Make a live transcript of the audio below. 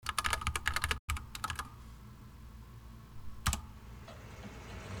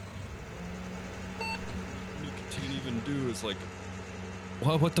is like,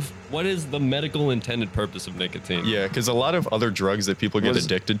 what is the medical intended purpose of nicotine? Yeah, because a lot of other drugs that people get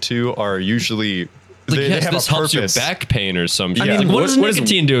addicted to are usually they have this a purpose. Helps your back pain or something. I mean, what does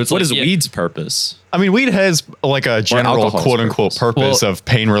nicotine do? What is weed's purpose? I mean, weed has like a general quote unquote purpose of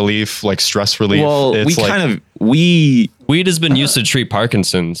pain relief, like stress relief. Well, weed has been used to treat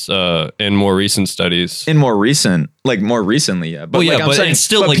Parkinson's in more recent studies. More recently, yeah. But but it's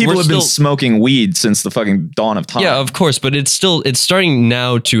still like people have been smoking weed since the fucking dawn of time. Yeah, of course, but it's starting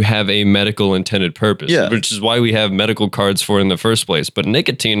now to have a medical intended purpose. Yeah. Which is why we have medical cards for it in the first place. But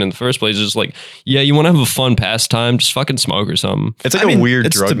nicotine in the first place is just like, yeah, you want to have a fun pastime, just fucking smoke or something. It's like a weird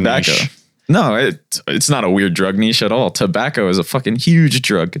drug tobacco. Niche. No, it's not a weird drug niche at all. Tobacco is a fucking huge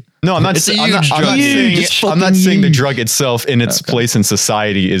drug. No, I'm not saying the drug itself in its place in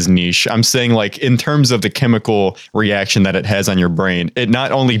society is niche. I'm saying like in terms of the chemical reaction that it has on your brain, it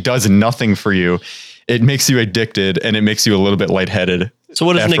not only does nothing for you, it makes you addicted and it makes you a little bit lightheaded. So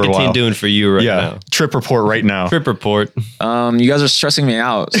what is nicotine doing for you right now? Trip report right now. Trip report. You guys are stressing me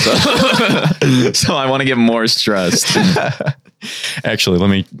out. So, so I want to get more stressed. Actually, let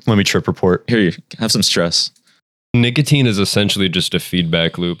me trip report. Here, you have some stress. Nicotine is essentially just a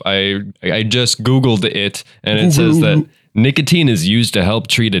feedback loop. I just Googled it, and it says that nicotine is used to help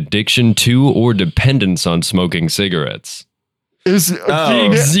treat addiction to or dependence on smoking cigarettes. It's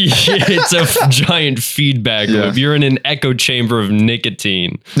a giant feedback loop. You're in an echo chamber of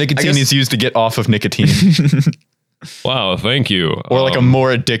nicotine. Nicotine is used to get off of nicotine. Wow, thank you. Or like a more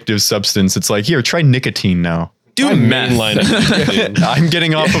addictive substance. It's like, here, try nicotine now. Do meth. I'm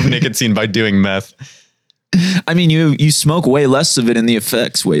getting off of nicotine by doing meth. I mean, you smoke way less of it and the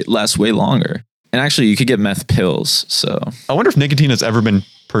effects last way longer. And actually, you could get meth pills. So I wonder if nicotine has ever been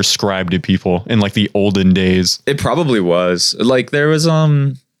prescribed to people in like the olden days. It probably was. Like there was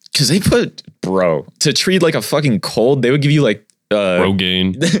because they put to treat like a fucking cold, they would give you like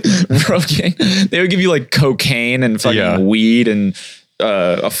Rogaine. Rogaine. They would give you like cocaine and fucking weed and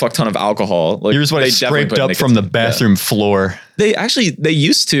a fuck ton of alcohol. Like, here's what I scraped up from the bathroom floor. They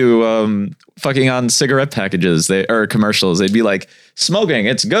used to fucking on cigarette packages or commercials. They'd be like, smoking,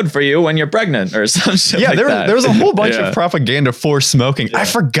 it's good for you when you're pregnant or some shit. Yeah, there was a whole bunch of propaganda for smoking. Yeah. I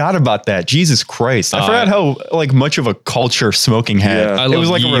forgot about that. Jesus Christ. I forgot how like much of a culture smoking had. Yeah. It was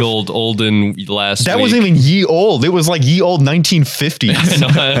like ye olden last that week. Wasn't even ye old. It was like ye old 1950s. No,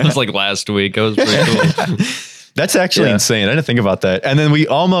 it was like last week. It was pretty cool. That's actually insane. I didn't think about that. And then we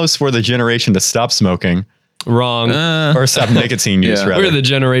almost were the generation to stop smoking. Wrong. Or stop nicotine use, rather. We're the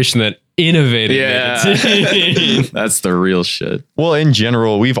generation that innovated nicotine. That's the real shit. Well, in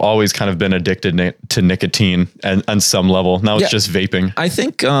general, we've always kind of been addicted to nicotine and on some level. Now it's just vaping. I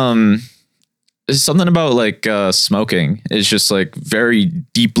think there's something about like smoking is just like very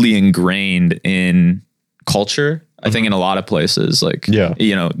deeply ingrained in culture. I think in a lot of places, like,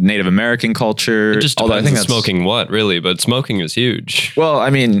 Native American culture. It just depends on smoking what, really, but smoking is huge. Well, I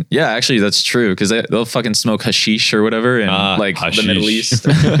mean, yeah, actually, that's true, because they'll fucking smoke hashish or whatever in the Middle East.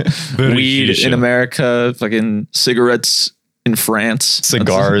 Weed in America, fucking cigarettes in France.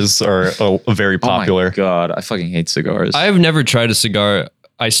 Cigars are very popular. Oh my God, I fucking hate cigars. I've never tried a cigar.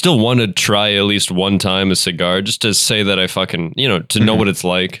 I still want to try at least one time a cigar, just to say that I fucking, to know what it's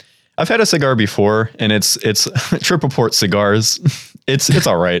like. I've had a cigar before, and it's Triple Port cigars. It's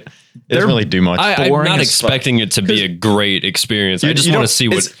all right. It doesn't really do much. I'm not expecting it to be a great experience. I just want to see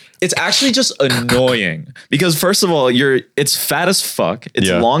what. It's actually just annoying because first of all, it's fat as fuck. It's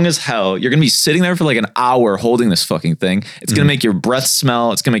long as hell. You're gonna be sitting there for like an hour holding this fucking thing. It's gonna make your breath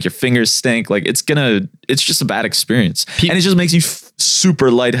smell. It's gonna make your fingers stink. Like it's just a bad experience, and it just makes you super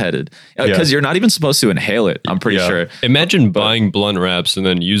lightheaded because you're not even supposed to inhale it. I'm pretty sure. Imagine buying blunt wraps and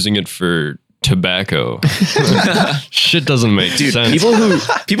then using it for tobacco. Shit doesn't make sense. People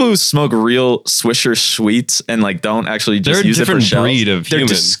who smoke real Swisher Sweets and like don't actually just use it for shells, breed of they're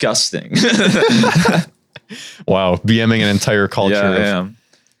human. Disgusting. Wow, BMing an entire culture.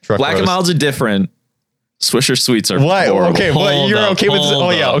 Black and Milds are different. Swisher Sweets are horrible. Okay, well, you're okay with this?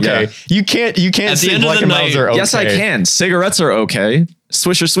 Oh yeah, okay. Yeah. You can't say Black and Milds are okay. Yes, I can. Cigarettes are okay.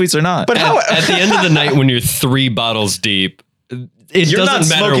 Swisher Sweets are not. But at the end of the night, when you're 3 bottles deep, you're not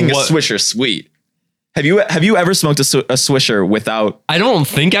smoking a Swisher Sweet. Have you ever smoked a Swisher without? I don't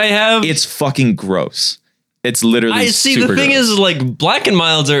think I have. It's fucking gross. It's literally. The thing is, like, Black and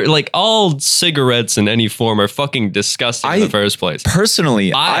Milds are like all cigarettes in any form are fucking disgusting in the first place.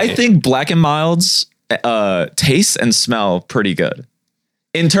 Personally, I think Black and Milds taste and smell pretty good.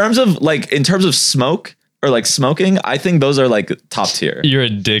 In terms of smoke, or like smoking, I think those are like top tier. You're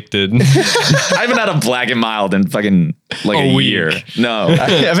addicted. I haven't had a Black and Mild in fucking like a year. No, I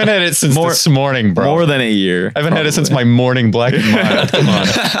haven't had it since this morning, bro. More than a year. I haven't had it since my morning Black and Mild. Come on.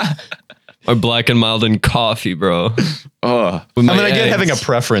 Or Black and Mild and coffee, bro. Oh, I mean, I get having a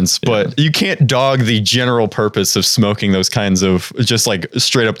preference, but you can't dog the general purpose of smoking those kinds of just like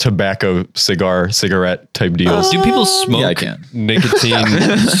straight up tobacco cigarette type deals. Do people smoke I can. nicotine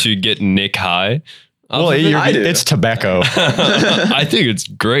to get Nick high? Well, it's tobacco. I think it's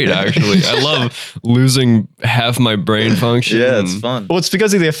great, actually. I love losing half my brain function. Yeah, it's fun. Well, it's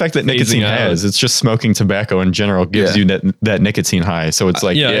because of the effect that nicotine has. It's just smoking tobacco in general gives you that nicotine high. So it's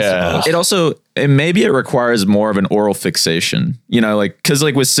like, It also, maybe it requires more of an oral fixation, you know, like, because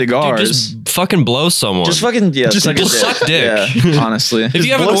like with cigars, Dude, just fucking blow someone. just fucking, just suck dick. Yeah, honestly. If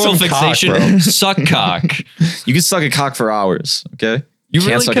you have an blow oral some cock, fixation, bro. suck cock. You can suck a cock for hours, okay? You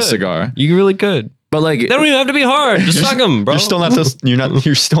can't really suck could. a cigar. You really could. But like, They don't even have to be hard. Just suck them, bro. you're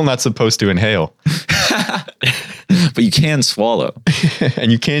still not supposed to inhale, but you can swallow.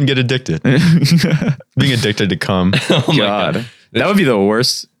 and you can get addicted. Being addicted to cum. Oh my God. That would be the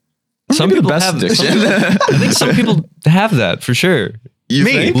worst. Some Maybe the people best have. addiction. I think some people have that for sure. You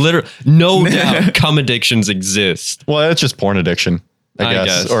think? Literally, no doubt, cum addictions exist. Well, that's just porn addiction, I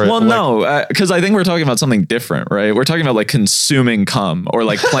guess. Or Well, like, no, because I think we're talking about something different, right? We're talking about like consuming cum or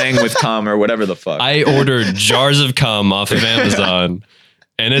like playing with cum or whatever the fuck. I ordered jars of cum off of Amazon,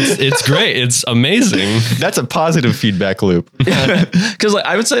 and it's great. It's amazing. that's a positive feedback loop. Because like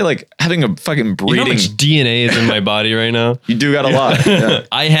I would say like having a fucking You know breeding, how much DNA is in my body right now? you do got a lot. Yeah.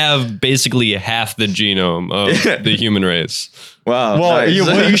 I have basically half the genome of the human race. Wow. Well,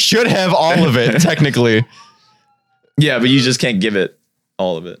 nice. you should have all of it technically. Yeah, but you just can't give it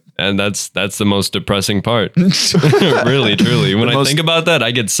all of it. And that's the most depressing part. Really, truly. When I think about that, I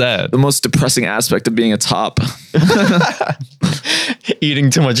get sad. The most depressing aspect of being a top. Eating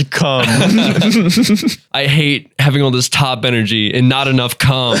too much cum. I hate having all this top energy and not enough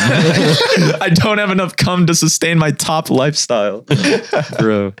cum. I don't have enough cum to sustain my top lifestyle.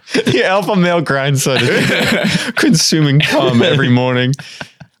 Bro. The alpha male grindson is consuming cum every morning.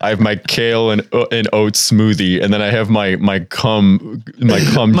 I have my kale and oat smoothie, and then I have my cum My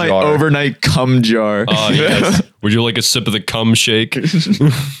jar. overnight cum jar. Oh, yes. Would you like a sip of the cum shake?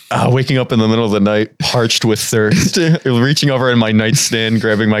 Waking up in the middle of the night, parched with thirst, reaching over in my nightstand,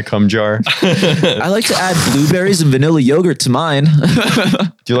 grabbing my cum jar. I like to add blueberries and vanilla yogurt to mine.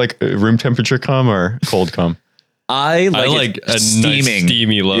 Do you like room temperature cum or cold cum? I I like it a steaming. nice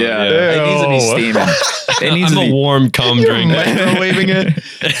steamy load. Yeah, Yeah. it needs to be steaming. It needs I'm to a be. warm cum drinker. Microwaving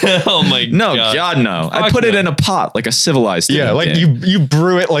it? Oh my No, god. God, no. I Fuck put it no. in a pot like a civilized. Yeah, human like being. you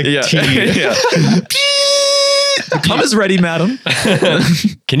brew it like Yeah. tea. Yeah. Cum is ready, madam.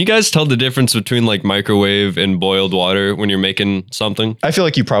 Can you guys tell the difference between like microwave and boiled water when you're making something? I feel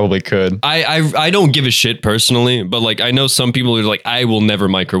like you probably could. I don't give a shit personally, but like I know some people are like, I will never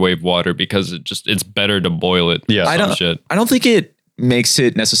microwave water because it's better to boil it. Yeah. I don't. Shit. I don't think it makes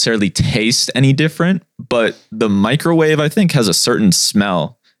it necessarily taste any different, but the microwave I think has a certain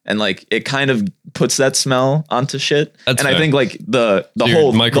smell, and like it kind of puts that smell onto shit. That's and fair. I think like the Your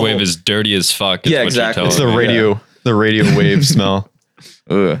whole microwave the whole, is dirty as fuck. is Yeah, what you're exactly. It's telling me. the radio wave smell.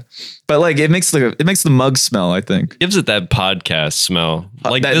 Ugh. But like it makes the mug smell. I think Gives it that podcast smell,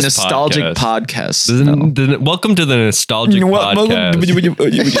 like that this nostalgic podcast. podcast. smell. Welcome to the nostalgic podcast.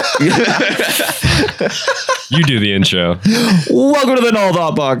 You do the intro. Welcome to the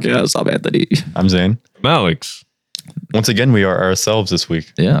NULL podcast. I'm Anthony. I'm Zane. I'm Alex. Once again, we are ourselves this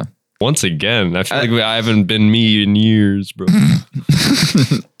week. Yeah. Once again, I feel like I haven't been me in years, bro.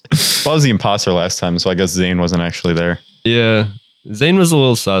 Well, I was the imposter last time, so I guess Zane wasn't actually there. Yeah, Zane was a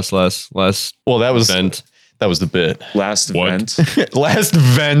little sus last Well, that was event. that was the bit. Last What? event. Last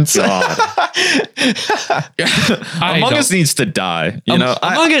vent. Among Us needs to die. You know,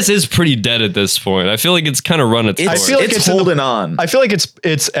 Among Us is pretty dead at this point. I feel like it's kind of run its course. it's, feel like it's it's in the- holding on. I feel like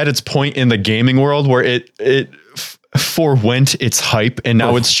it's at its point in the gaming world where it forewent its hype, and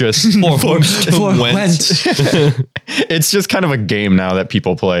now it's just it's just kind of a game now that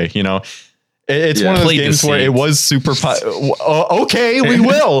people play. You know, it's one of those Play games where Deceit. it was super. Okay, we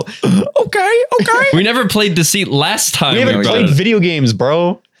will. Okay. We never played Deceit last time. We haven't played video games,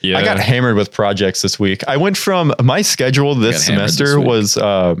 bro. Yeah. I got hammered with projects this week. I went from my schedule this Got hammered this semester week. was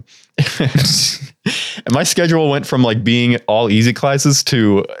and my schedule went from like being all easy classes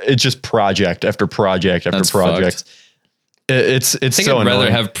to it's just project after project after That's project. fucked. It's I think so I'd rather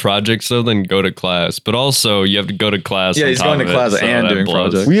annoying. have projects though than go to class, but also you have to go to class. Yeah, on he's top going to of it, class so and that doing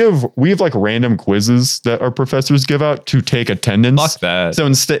blows. projects. We have like random quizzes that our professors give out to take attendance. Fuck that. So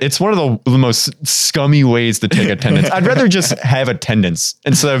instead, it's one of the most scummy ways to take attendance. I'd rather just have attendance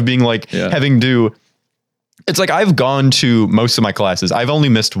instead of being like having to. It's like I've gone to most of my classes. I've only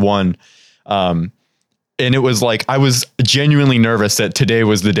missed one. And it was like, I was genuinely nervous that today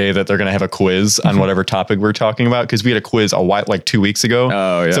was the day that they're going to have a quiz on whatever topic we're talking about. Cause we had a quiz like 2 weeks ago.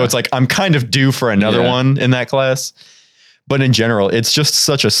 Oh, yeah. So it's like, I'm kind of due for another one in that class. But in general, it's just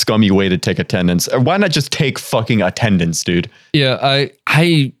such a scummy way to take attendance. Why not just take fucking attendance, dude? Yeah,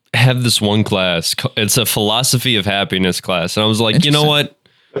 I have this one class. It's a philosophy of happiness class. And I was like, you know what?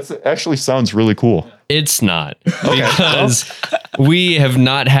 That actually sounds really cool. It's not. Because we have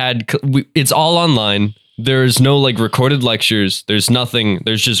not had, it's all online. There's no like recorded lectures. There's nothing.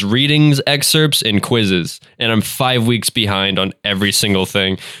 There's just readings, excerpts, and quizzes. And I'm 5 weeks behind on every single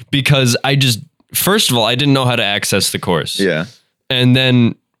thing because first of all, I didn't know how to access the course. Yeah. And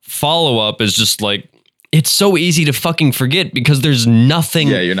then follow up is just like, it's so easy to fucking forget because there's nothing.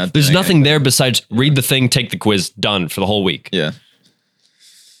 Yeah, you're not. There's doing nothing anything. there besides read the thing, take the quiz, done for the whole week. Yeah.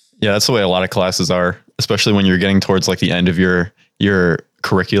 Yeah, that's the way a lot of classes are, especially when you're getting towards like the end of your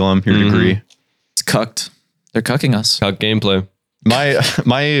curriculum, your degree. It's cucked. They're cucking us. Cut gameplay.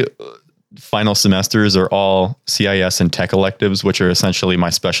 My final semesters are all CIS and tech electives, which are essentially my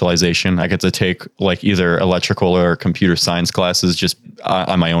specialization. I get to take like either electrical or computer science classes just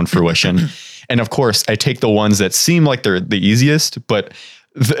on my own fruition. And of course, I take the ones that seem like they're the easiest, but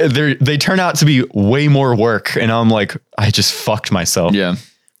they turn out to be way more work. And I'm like, I just fucked myself. Yeah.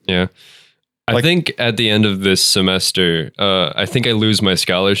 Yeah. I think at the end of this semester, I think I lose my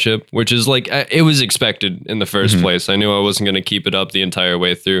scholarship, which is like, it was expected in the first place. I knew I wasn't going to keep it up the entire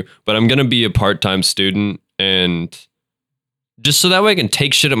way through, but I'm going to be a part-time student and just so that way I can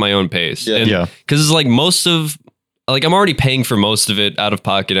take shit at my own pace. Yeah. Cause it's like I'm already paying for most of it out of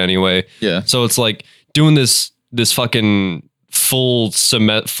pocket anyway. Yeah. So it's like doing this fucking full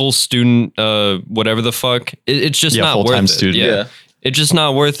student, whatever the fuck. It's just not full-time worth student. it. Yeah. It's just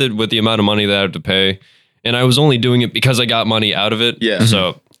not worth it with the amount of money that I have to pay. And I was only doing it because I got money out of it. Yeah.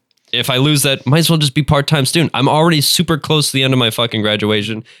 So if I lose that, might as well just be part-time student. I'm already super close to the end of my fucking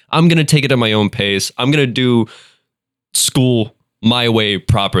graduation. I'm going to take it at my own pace. I'm going to do school my way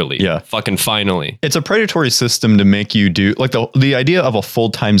properly. Yeah. Fucking finally. It's a predatory system to make you do like the idea of a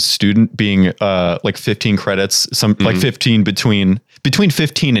full-time student being like 15 credits, like 15 between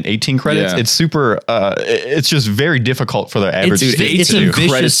 15 and 18 credits. Yeah. It's super it's just very difficult for the average It's- student it's to a do. vicious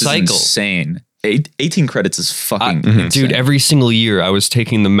credits is cycle. insane. 18 credits is fucking insane. Dude, every single year I was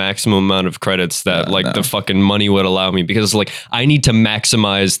taking the maximum amount of credits that the fucking money would allow me because like I need to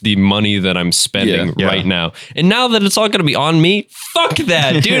maximize the money that I'm spending Yeah. right now. And now that it's all going to be on me, fuck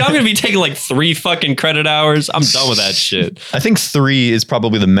that, dude. I'm going to be taking like 3 fucking credit hours. I'm done with that shit. I think 3 is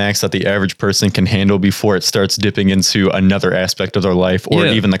probably the max that the average person can handle before it starts dipping into another aspect of their life or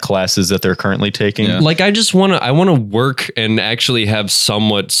even the classes that they're currently taking. Yeah. Like I want to work and actually have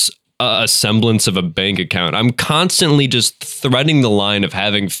somewhat a semblance of a bank account. I'm constantly just threading the line of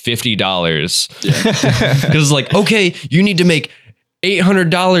having $50 because like, okay, you need to make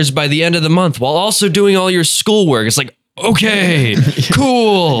 $800 by the end of the month while also doing all your schoolwork. It's like, okay,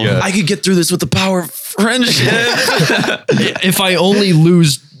 cool. Yeah. I could get through this with the power of friendship. If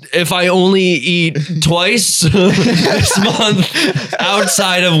I only eat twice this month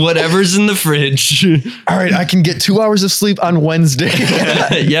outside of whatever's in the fridge. All right, I can get 2 hours of sleep on Wednesday.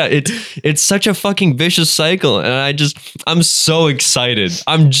 Yeah, it's such a fucking vicious cycle. And I'm so excited.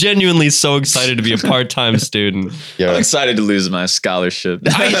 I'm genuinely so excited to be a part-time student. I'm excited to lose my scholarship.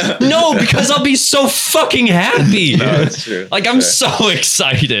 No, because I'll be so fucking happy. No, that's true. Like I'm so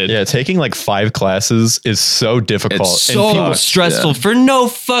excited. Yeah, taking like 5 classes is so difficult. It's And So people- stressful for no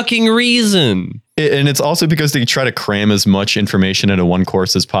fucking reason. And it's also because they try to cram as much information into one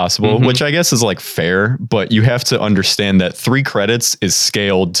course as possible, which I guess is like fair, but you have to understand that 3 credits is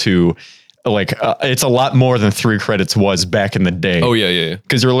scaled to like, it's a lot more than 3 credits was back in the day. Oh yeah.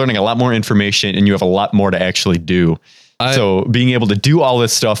 Because you're learning a lot more information and you have a lot more to actually do. So being able to do all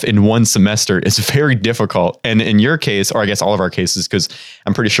this stuff in one semester is very difficult. And in your case, or I guess all of our cases, because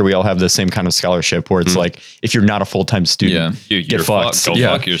I'm pretty sure we all have the same kind of scholarship where it's like, if you're not a full-time student, You're get fucked. fucked. Go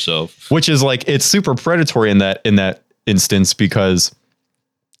fuck yourself. Which is like, it's super predatory in that instance because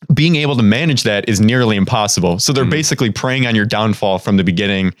being able to manage that is nearly impossible. So they're basically preying on your downfall from the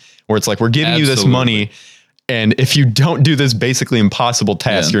beginning where it's like, we're giving you this Absolutely. money And if you don't do this basically impossible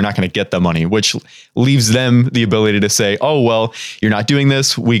task, you're not going to get the money, which leaves them the ability to say, oh, well, you're not doing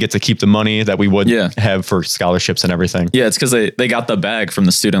this. We get to keep the money that we would have for scholarships and everything. Yeah, it's because they got the bag from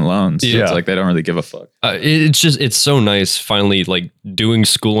the student loans. So it's like they don't really give a fuck. It's so nice finally like doing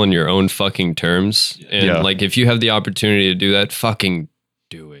school on your own fucking terms. And like if you have the opportunity to do that, fucking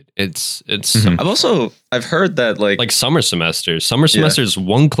do it. It's I've heard that like summer semesters. Summer semesters,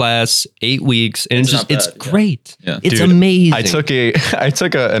 one class, 8 weeks, and it's great. Yeah. It's Dude, amazing. I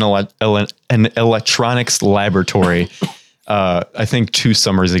took an electronics laboratory I think 2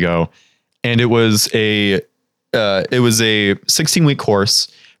 summers ago, and it was a 16-week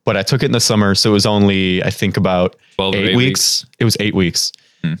course, but I took it in the summer, so it was only I think about 8 weeks. It was 8 weeks.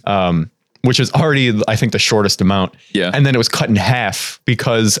 Which is already, I think, the shortest amount. Yeah. And then it was cut in half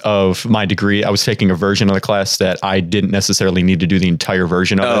because of my degree. I was taking a version of the class that I didn't necessarily need to do the entire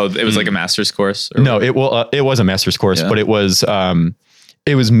version of. Oh, it was like a master's course? No, it was a master's course, but it was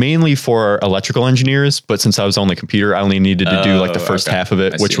mainly for electrical engineers. But since I was only computer, I only needed to do like the first half of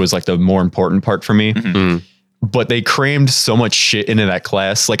it, which was like the more important part for me. But they crammed so much shit into that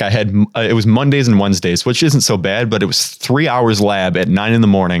class. Like I had, it was Mondays and Wednesdays, which isn't so bad, but it was 3 hours lab at 9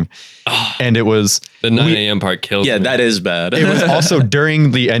 a.m. And it was the 9 a.m. part kills me. That is bad. It was also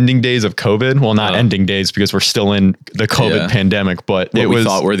during the ending days of COVID. Well, not ending days because we're still in the COVID pandemic, but we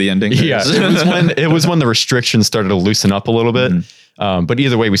thought were the ending days. Yeah, it was when the restrictions started to loosen up a little bit. But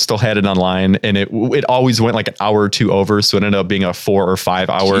either way, we still had it online, and it always went like an hour or two over. So it ended up being a 4 or 5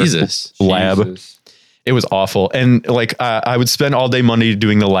 hour lab. It was awful. And like, I would spend all day Monday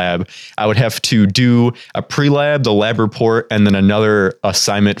doing the lab. I would have to do a pre-lab, the lab report, and then another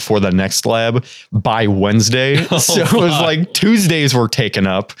assignment for the next lab by Wednesday. So it was like Tuesdays were taken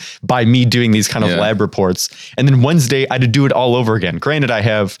up by me doing these kind of lab reports. And then Wednesday I had to do it all over again. Granted, I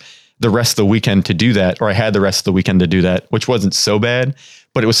have the rest of the weekend to do that, or I had the rest of the weekend to do that, which wasn't so bad.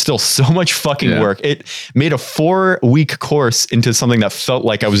 But it was still so much fucking work. It made a 4-week course into something that felt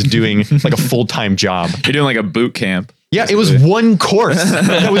like I was doing like a full-time job. You're doing like a boot camp. Yeah, basically. It was 1 course.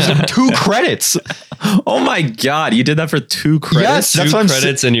 That was 2 credits. Oh my God. You did that for 2 credits? Yes, that's 2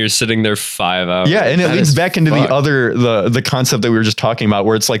 credits and you're sitting there 5 hours. Yeah, and it leads back into the concept that we were just talking about,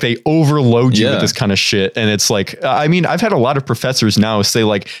 where it's like they overload you with this kind of shit. And it's like, I mean, I've had a lot of professors now say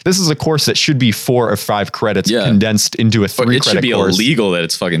like, this is a course that should be 4 or 5 credits condensed into a 3-credit course. It should be illegal that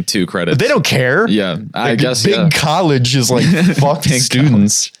it's fucking 2 credits. But they don't care. Yeah, I guess. Big college is like, fuck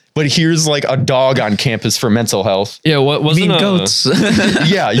students. College. But here's like a dog on campus for mental health. Yeah, what wasn't goats?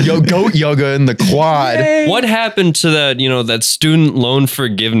 Yeah, goat yoga in the quad. Yay. What happened to that? That student loan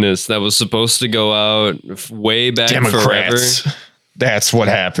forgiveness that was supposed to go out way back Democrats. Forever. That's what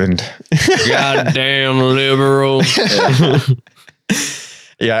happened. Goddamn liberal.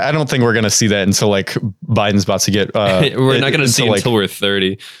 Yeah, I don't think we're gonna see that until like Biden's about to get. We're not gonna see it until we're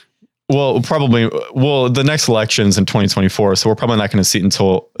 30. Well, probably. Well, the next election's in 2024, so we're probably not going to see it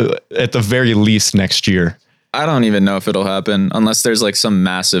until at the very least next year. I don't even know if it'll happen unless there's like some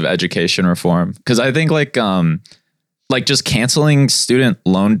massive education reform. Because I think like just canceling student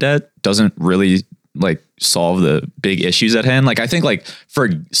loan debt doesn't really like solve the big issues at hand. Like I think like for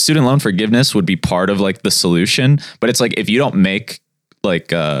student loan forgiveness would be part of like the solution, but it's like if you don't make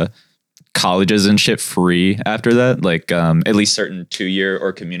like colleges and shit free after that, like at least certain 2-year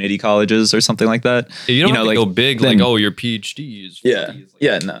or community colleges or something like that. You don't have to go big, then, like, oh, your PhD is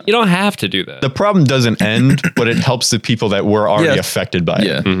no. You don't have to do that. The problem doesn't end, but it helps the people that were already affected by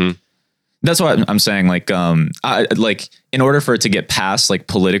it. Mm-hmm. That's what I'm saying. Like, in order for it to get passed, like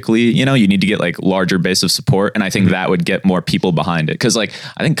politically, you need to get like larger base of support. And I think that would get more people behind it. Cause like,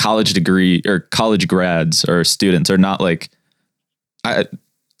 I think college grads or students are not like, I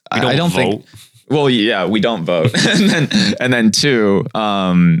don't think. Well, yeah, we don't vote, and then 2,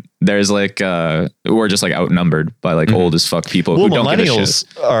 there's like we're just like outnumbered by like old as fuck people who don't give a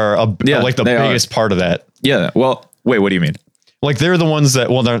shit. Are like the biggest part of that. Yeah. Well, wait, what do you mean? Like they're the ones that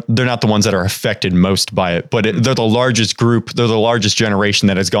they're not the ones that are affected most by it, but they're the largest group. They're the largest generation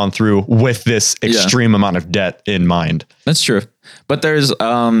that has gone through with this extreme amount of debt in mind. That's true, but there's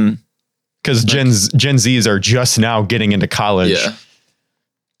because Gen Zs are just now getting into college. Yeah.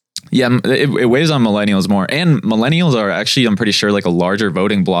 Yeah, it weighs on millennials more, and millennials are actually, I'm pretty sure, like a larger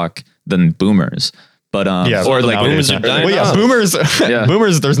voting block than boomers. But or like boomers are dying. Well, yeah, boomers.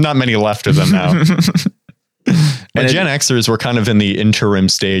 Boomers. There's not many left of them now. But Gen Xers were kind of in the interim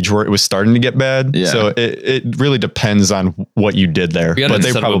stage where it was starting to get bad. Yeah. So it really depends on what you did there. But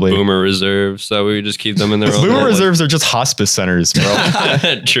they probably boomer reserves, so we just keep them in their own. Boomer reserves are just hospice centers,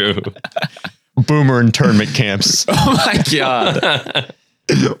 bro. True. Boomer internment camps. Oh my God.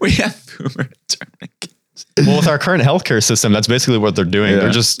 We have boomer internment camps. Well, with our current healthcare system, that's basically what they're doing. Yeah. They're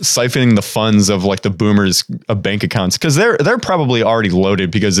just siphoning the funds of like the boomers' bank accounts because they're probably already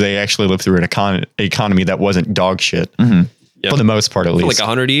loaded because they actually lived through an economy that wasn't dog shit for the most part, at least. For like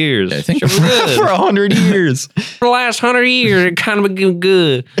 100 years. I think we're good. For 100 years. For the last 100 years, it kind of been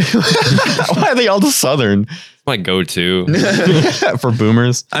good. Why are they all Southern? My go-to. For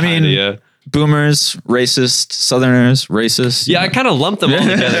boomers. I mean, idea. boomers, racist, Southerners, racist. Yeah, I kind of lump them all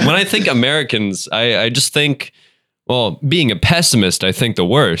together. When I think Americans, I just think, well, being a pessimist, I think the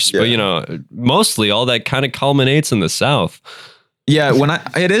worst. But, mostly all that kind of culminates in the South. Yeah,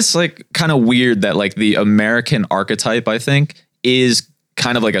 it is like kind of weird that like the American archetype, I think, is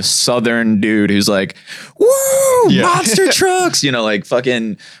kind of like a Southern dude who's like, woo, monster trucks, like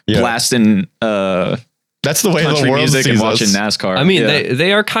fucking blasting that's the way country the world music sees and watching us. NASCAR. I mean,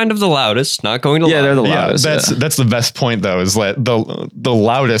 they are kind of the loudest, not going to lie. Yeah, they're the loudest. That's the best point, though, is that the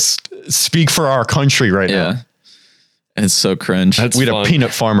loudest speak for our country right now. And it's so cringe. We had a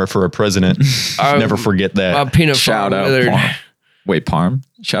peanut farmer for a president. Never forget that. Peanut Shout out. Wait, Parm?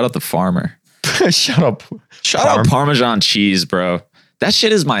 Shout out the farmer. Shout out Parmesan cheese, bro. That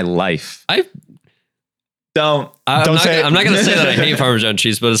shit is my life. I'm Don't not going to say that I hate Parmesan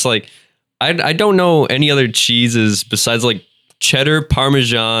cheese, but it's like, I don't know any other cheeses besides like cheddar,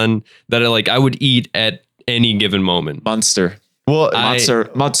 Parmesan that I would eat at any given moment. Munster. Well,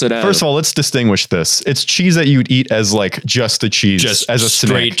 mozzarella. First of all, let's distinguish this. It's cheese that you'd eat as like just the cheese, Just as a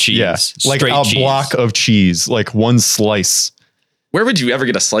straight snack. cheese. Yeah, like Straight a cheese. block of cheese, like one slice. Where would you ever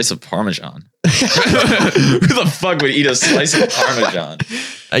get a slice of Parmesan? Who the fuck would eat a slice of Parmesan?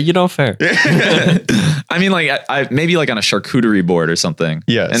 Fair. I mean, like, I maybe like on a charcuterie board or something.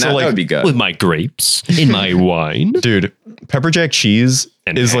 Yeah, and so that like- would be good. With my grapes in my wine. Dude, pepper jack cheese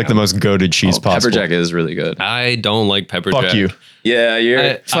And is like the most goated cheese possible. Pepper jack is really good. I don't like pepper jack. Fuck you.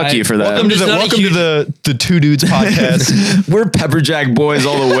 Yeah, fuck you for that. I'm just not a Welcome huge- to the Two Dudes podcast. We're pepper jack boys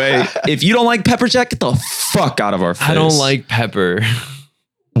all the way. If you don't like pepper jack, get the fuck out of our face. I don't like pepper.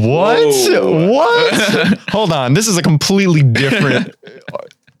 What? Whoa. What? Hold on. This is a completely different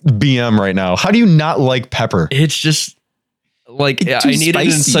BM right now. How do you not like pepper? It's just like It's I too need it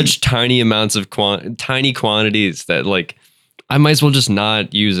in spicy. such tiny amounts of tiny quantities that like I might as well just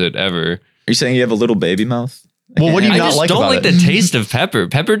not use it ever. Are you saying you have a little baby mouth? Well, what do you I not just like don't about like it? the taste of pepper.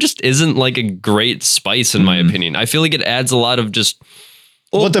 Pepper just isn't like a great spice in my opinion. I feel like it adds a lot of just.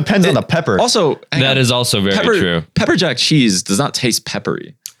 Well, it depends on the pepper. Also, That is also very true. Pepper jack cheese does not taste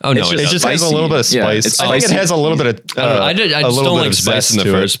peppery. Oh no, It's it it doesn't. just has a spicy. little bit of Yeah, spice. it's I think it spicy. has a little bit of. I just a little don't bit like of spice in zest the to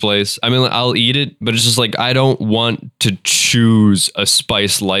it. first place. I mean, I'll eat it, but it's just like I don't want to choose a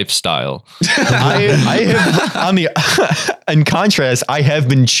spice lifestyle. I have on the in contrast, I have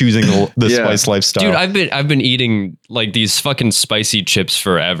been choosing the spice lifestyle. Dude, I've been eating like these fucking spicy chips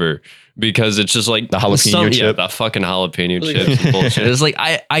forever because it's just like The jalapeno chip. Yeah, the fucking jalapeno chips and bullshit. It's like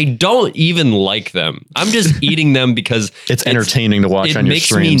I don't even like them. I'm just eating them because it's entertaining to watch it on your makes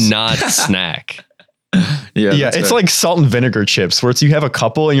streams. me not snack. Yeah, Yeah, that's it's fair. like salt and vinegar chips, where it's you have a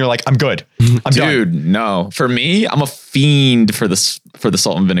couple and you're like, I'm good. I'm done. Dude, no. For me, I'm a fiend for the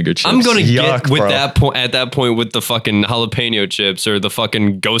salt and vinegar chips. I'm gonna Yuck, get with bro. that point at that point with the fucking jalapeno chips or the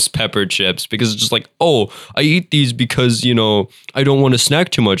fucking ghost pepper chips because it's just like, oh, I eat these because I don't want to snack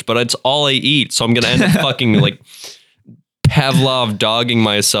too much, but it's all I eat, so I'm gonna end up fucking like Pavlov dogging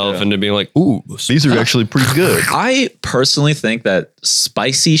myself into being like, ooh, These are actually pretty good. I personally think that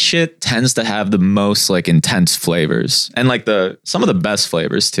spicy shit tends to have the most like intense flavors and like some of the best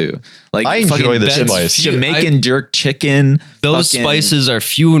flavors too. Like I enjoy fucking the Jam- spice. Jamaican jerk chicken. those fucking- spices are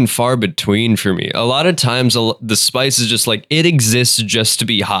few and far between for me. A lot of times the spice is just like it exists just to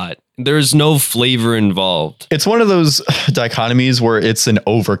be hot. There's no flavor involved. It's one of those dichotomies where it's an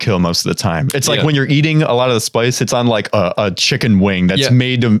overkill most of the time. It's like Yeah. when you're eating a lot of the spice, it's on like a chicken wing that's Yeah.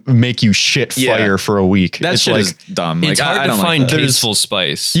 made to make you shit Yeah. fire for a week. That it's shit like, is dumb. It's Like, hard I to don't find like that. tasteful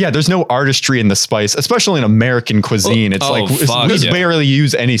spice. yeah, there's no artistry in the spice, especially in American cuisine. It's oh, like fuck, we yeah. barely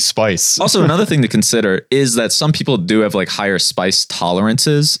use any spice. Also, another thing to consider is that some people do have like higher spice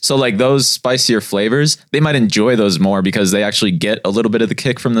tolerances. So like those spicier flavors, they might enjoy those more because they actually get a little bit of the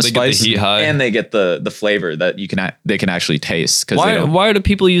kick from the They get the spice heat high. and they get the flavor that they can actually taste. Because Why do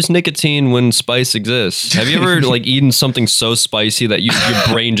people use nicotine when spice exists? Have you ever like eaten something so spicy that your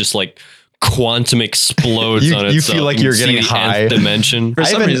brain just like quantum explodes You- on you itself? feel like and you're see getting the high. nth dimension. For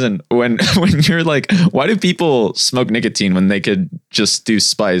some reason, when you're like, why do people smoke nicotine when they could just do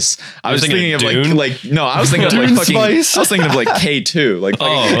spice? I was thinking of Dune? no, I was thinking of like Dune fucking, spice? I was thinking of like K2, like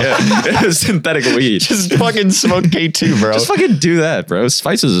fucking, synthetic weed. Just fucking smoke K2, bro. Just fucking do that, bro.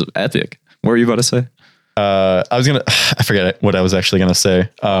 Spice is epic. What were you about to say? I forget what I was actually gonna say.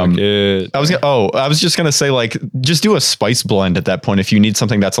 I was just gonna say, like, just do a spice blend at that point if you need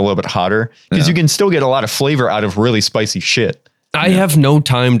something that's a little bit hotter, because you can still get a lot of flavor out of really spicy shit. I have no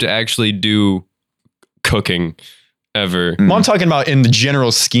time to actually do cooking ever. Well, I'm talking about in the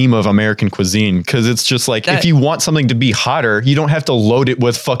general scheme of American cuisine, because it's just like, if you want something to be hotter, you don't have to load it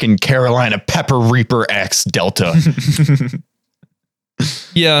with fucking Carolina Pepper Reaper X Delta.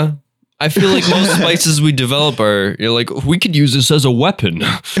 Yeah. I feel like most spices we develop are, you're like, we could use this as a weapon.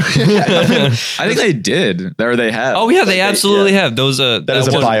 I think they did, or they have. Oh yeah, they absolutely have those. That is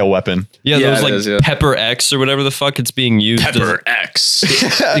a bioweapon. Yeah, those like Pepper X or whatever the fuck it's being used. Pepper X.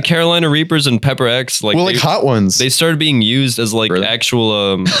 The Carolina Reapers and Pepper X, like, hot ones. They started being used as like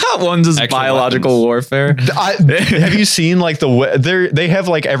actual hot ones is biological warfare. Have you seen like they have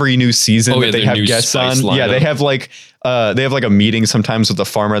like every new season that they have guests on? Lineup. Yeah, they have like a meeting sometimes with the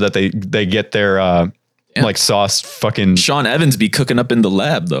farmer that they get their like sauce fucking. Sean Evans be cooking up in the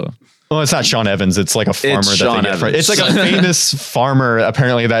lab though. Well, it's not Sean Evans. It's like a farmer It's like a famous farmer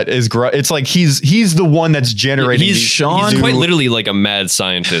apparently that is. It's like he's the one that's generating. He's quite literally like a mad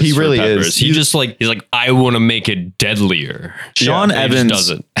scientist. He really is. He's like I want to make it deadlier. Sean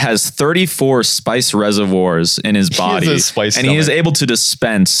Evans has 34 spice reservoirs in his body, he is able to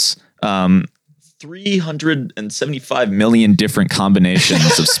dispense 375 million different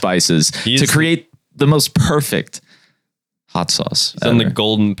combinations of spices to create the most perfect hot sauce. He's on the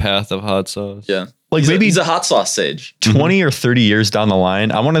golden path of hot sauce. Yeah. Like he's a hot sauce sage. 20 or 30 years down the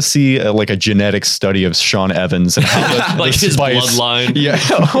line, I want to see like a genetic study of Sean Evans and how like his bloodline. Yeah.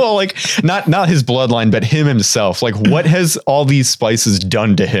 Well, like not his bloodline, but him himself. Like, what has all these spices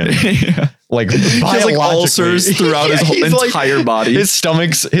done to him? Yeah. Like, he has like ulcers throughout his whole entire body. His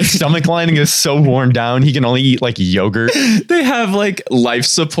stomach lining is so worn down. He can only eat like yogurt. They have like life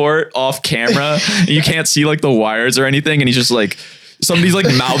support off camera. You can't see like the wires or anything. And he's just like, somebody's like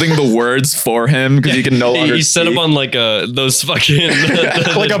mouthing the words for him because he can no longer He's set up on like those fucking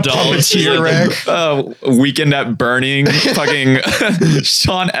like a puppeteer rack. Weekend at Burning, fucking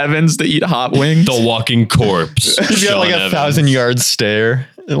Sean Evans to eat hot wings. The walking corpse. He's got like a 1,000-yard stare.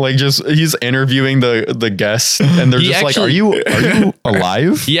 Like, just he's interviewing the guests, and they're just like, "Are you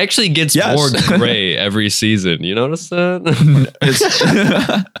alive?" He actually gets more gray every season. You notice that?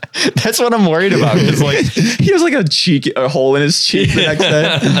 That's what I'm worried about. Because like he has like a hole in his cheek the next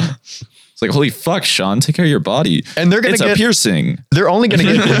day. It's like, holy fuck, Sean, take care of your body. And they're gonna get a piercing. They're only gonna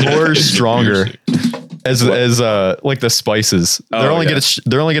get more stronger. As like the spices, they're only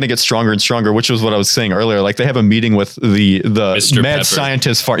gonna get stronger and stronger, which was what I was saying earlier. Like, they have a meeting with the Mr. mad Pepper.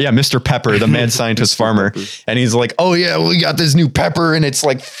 scientist Mr. Pepper, the mad scientist farmer, and he's like, "Oh yeah, we got this new pepper, and it's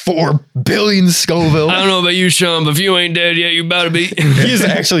like 4 billion Scoville." I don't know about you, Sean, but if you ain't dead yet, you better be. He's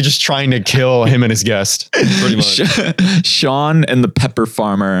actually just trying to kill him and his guest. Pretty much. Sean and the pepper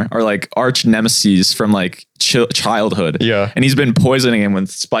farmer are like arch nemesis from like childhood. Yeah, and he's been poisoning him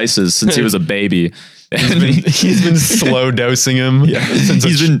with spices since he was a baby. He's been slow dosing him. Yeah.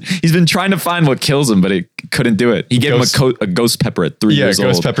 He's been trying to find what kills him, but he couldn't do it. He gave him a ghost pepper at 3 years old.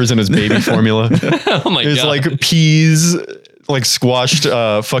 Yeah, ghost peppers in his baby formula. Oh my God. It's like peas, like squashed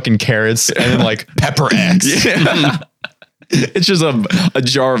fucking carrots, and then like Pepper X. Yeah. It's just a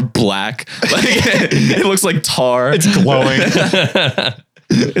jar of black. Like, it looks like tar. It's glowing.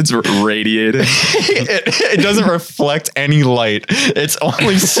 It's radiating. It doesn't reflect any light. It's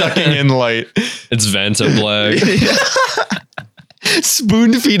only sucking in light. It's Vanta Black.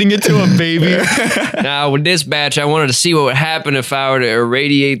 Spoon feeding it to a baby. Now, with this batch, I wanted to see what would happen if I were to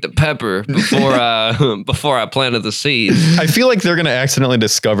irradiate the pepper before I planted the seed. I feel like they're going to accidentally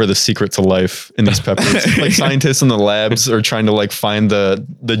discover the secret to life in these peppers. Like, scientists in the labs are trying to like find the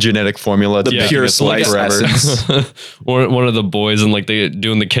genetic formula to pure slice forever. One of the boys and like they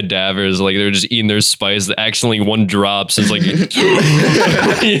doing the cadavers, like they're just eating their spice. Accidentally one drops and it's like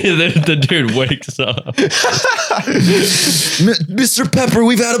the dude wakes up. Mr. Pepper,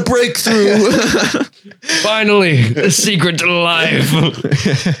 we've had a breakthrough. Finally, the secret to life.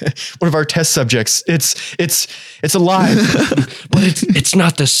 One of our test subjects. It's alive, but it's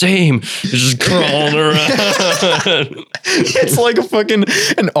not the same. It's just crawling around. It's like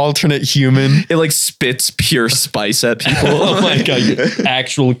an alternate human. It like spits pure spice at people. Oh my God!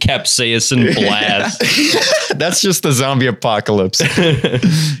 Actual capsaicin blast. That's just the zombie apocalypse.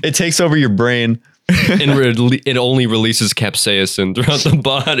 It takes over your brain. and it only releases capsaicin throughout the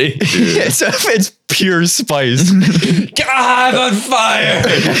body. It's pure spice. God, I'm on fire.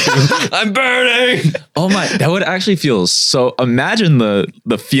 I'm burning. Oh my, that would actually feel so. Imagine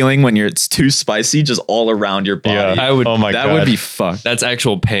the feeling when it's too spicy, just all around your body. Yeah. I would. Oh my that God. would be fucked. That's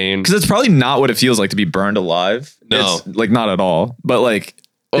actual pain. Because it's probably not what it feels like to be burned alive. No. It's, like not at all. But like,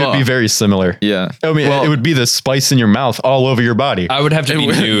 It would be very similar. yeah. I mean, it would be the spice in your mouth all over your body. I would have to be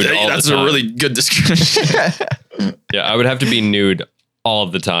nude all That's the time. a really good description. Yeah, I would have to be nude all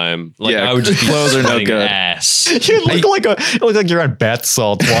the time. Like Yeah, I would just be clothes are no sweating good. ass. You look like you're on bath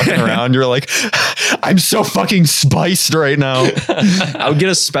salt walking around. You're like, I'm so fucking spiced right now. I would get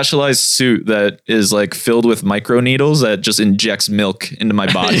a specialized suit that is like filled with microneedles that just injects milk into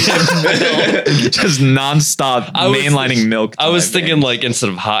my body. Just nonstop mainlining milk. I was thinking like instead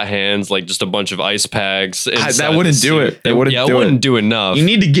of hot hands, like just a bunch of ice packs. That wouldn't do it. It wouldn't do enough. You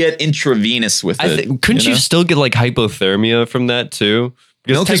need to get intravenous with it. Couldn't you know? still get like hypothermia from that too?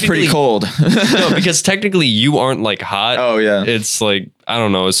 Because Milk is pretty cold. No, because technically you aren't like hot. Oh yeah. It's like I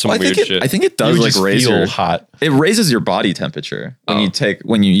don't know, it's some weird shit. I think it does You like just raise feel your hot. It raises your body temperature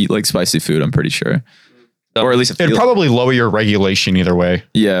when you eat like spicy food. I'm pretty sure, or at least It'd probably lower your regulation either way.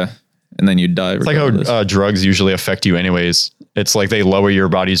 yeah. And then you die. It's like how drugs usually affect you anyways. It's like they lower your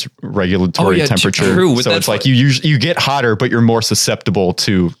body's regulatory temperature. True. So it's like you get hotter, but you're more susceptible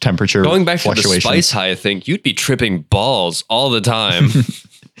to temperature Going back to the fluctuations. spice high thing, you'd be tripping balls all the time.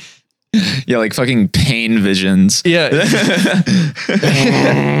 yeah, like fucking pain visions. Yeah.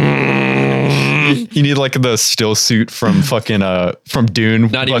 You need like the still suit from fucking from Dune,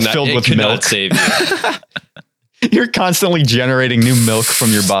 Not even that. filled It with could milk. not save you. You're constantly generating new milk from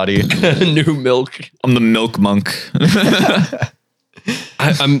your body. New milk. I'm the milk monk.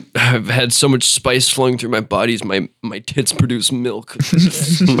 I've had so much spice flowing through my bodies. My tits produce milk.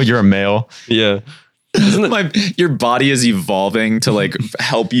 But you're a male. Yeah. Your body is evolving to like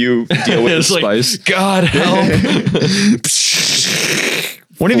help you deal with the It's like, spice. God help.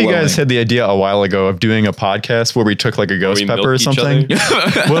 One of you Flowing. guys had the idea a while ago of doing a podcast where we took like a ghost we pepper milk or each something.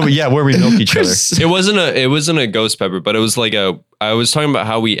 Where we milk each other. It wasn't a ghost pepper, but it was like I was talking about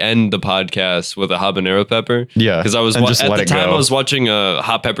how we end the podcast with a habanero pepper. Yeah, because I was and just at let the it time go. I was watching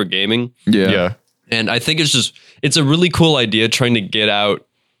Hot Pepper Gaming. Yeah. And I think it's a really cool idea trying to get out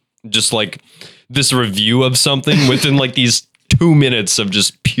just like this review of something within like these 2 minutes of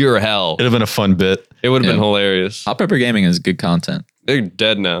just pure hell. It'd have been a fun bit. It would have Yeah. been hilarious. Hot Pepper Gaming is good content. They're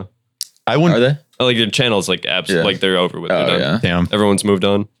dead now. I wouldn't. Are they? Like their channel's like absolutely Yeah. like they're over with. They're Oh done. yeah. Damn. Everyone's moved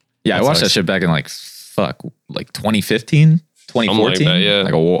on. Yeah, I That watched that sucks. shit back in like 2015, 2014. that, yeah.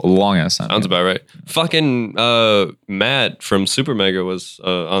 Like a long ass time. Sounds about right. Fucking Matt from Super Mega was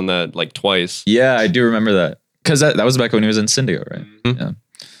on that like twice. Yeah, I do remember that. Because that was back when he was in Syndigo, right? Mm-hmm. Yeah.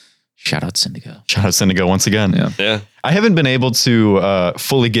 Shout out Syndigo. Shout out Syndigo once again. Yeah. Yeah. I haven't been able to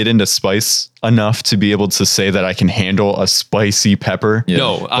fully get into spice enough to be able to say that I can handle a spicy pepper. Yeah.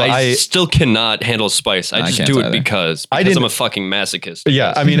 No, I still cannot handle spice. I just can't do it either. because didn't- I'm a fucking masochist.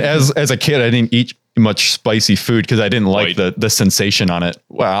 Yeah, I mean, as a kid, I didn't eat much spicy food because I didn't like White. the sensation on it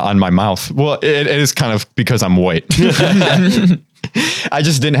on my mouth. Well, it is kind of because I'm white. I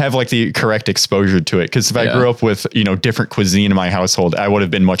just didn't have like the correct exposure to it because if I Yeah. grew up with different cuisine in my household, I would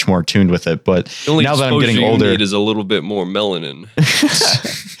have been much more tuned with it. But The only now that I'm exposure getting you older, need is a little bit more melanin.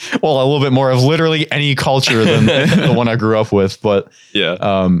 well, a little bit more of literally any culture than the one I grew up with. But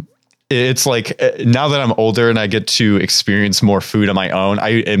Yeah. it's like now that I'm older and I get to experience more food on my own,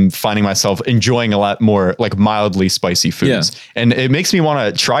 I am finding myself enjoying a lot more like mildly spicy foods. And it makes me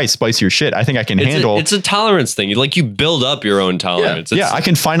want to try spicier shit. I think I can handle. It's a tolerance thing. You build up your own tolerance. I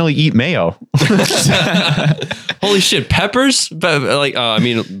can finally eat mayo. Holy shit, peppers? Like, I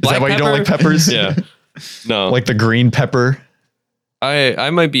mean, black Is that why pepper? you don't like peppers? Yeah. No. Like the green pepper. I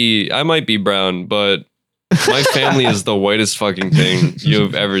might be brown, but my family is the whitest fucking thing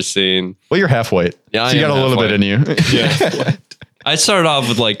you've ever seen. Well, you're half white. Yeah, so you I got am a little half bit in you. Yeah. I started off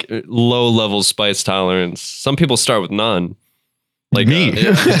with like low level spice tolerance. Some people start with none. Like me.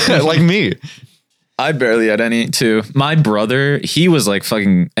 Like me. I barely had any too. My brother, he was like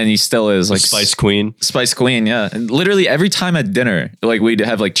fucking, and he still is like Spice Queen. Spice Queen, yeah. And literally every time at dinner, like we'd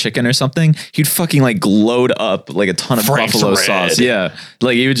have like chicken or something, he'd fucking like load up like a ton of Frank's buffalo Red. sauce. Yeah.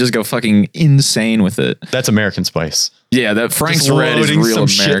 Like he would just go fucking insane with it. That's American spice. Yeah, that Frank's Just Red is loading real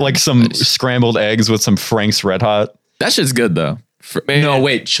some American shit like some spice. scrambled eggs with some Frank's Red Hot. That shit's good though. Man. No,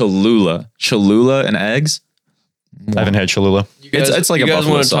 wait, Cholula. Cholula and eggs? I haven't had Cholula. It's like a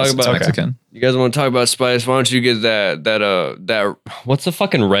buffalo sauce. It's Mexican. You guys want to talk about spice? Why don't you get that what's the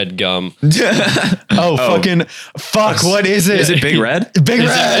fucking red gum? Fuck, what is it? Is it Big Red? Big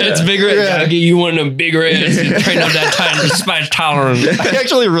Red. It's Big Red. Gotta get you one of them Big Reds and train up that time to spice tolerance. I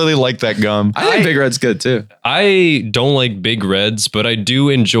actually really like that gum. I think Big Red's good too. I don't like Big Reds, but I do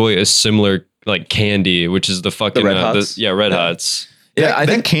enjoy a similar like candy, which is the fucking Red Hots? Red Hots. Yeah, I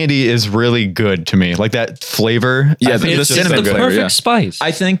think candy is really good to me. Like that flavor. Yeah, It's the cinnamon the flavor, perfect spice.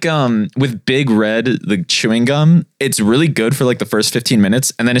 I think with Big Red, the chewing gum, it's really good for like the first 15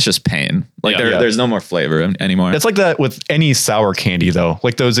 minutes, and then it's just pain. Like there's no more flavor anymore. It's like that with any sour candy though.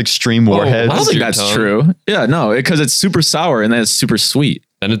 Like those extreme warheads. I don't think that's tongue. true. Yeah, no, because it's super sour and then it's super sweet.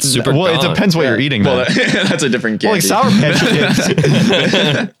 And it's super Well, gone. it depends what you're eating. Well, Then. that's a different Well, candy. like Sour Patch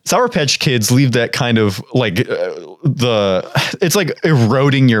Kids. Sour Patch Kids leave that kind of like it's like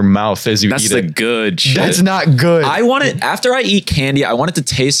eroding your mouth as you That's eat the it. good shit. That's not good. I want it after I eat candy. I want it to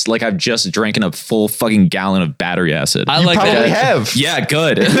taste like I've just drinking a full fucking gallon of battery acid. I like probably that. have. Yeah,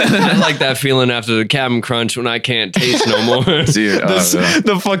 good. I like that feeling after the Captain Crunch when I can't taste no more. Dude,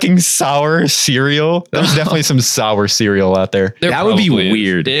 The fucking sour cereal. There's definitely some sour cereal out there. That would be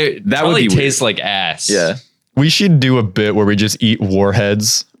weird. That would be taste like ass. yeah. We should do a bit where we just eat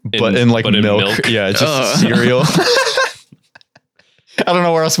warheads, but in milk. Yeah, it's just cereal. I don't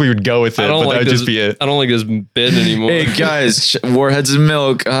know where else we would go with it, but that would just be it. I don't like this bit anymore. Hey guys, warheads and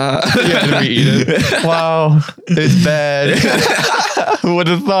milk. Yeah, and we eat it. Wow, it's bad. Who would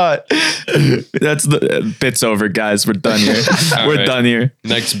have thought? That's the bit's over, guys. We're done here. We're right. done here.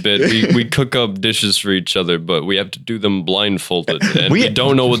 Next bit, we cook up dishes for each other, but we have to do them blindfolded, and we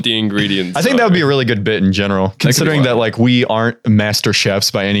don't know what the ingredients. I think that would be a really good bit in general, considering that like we aren't master chefs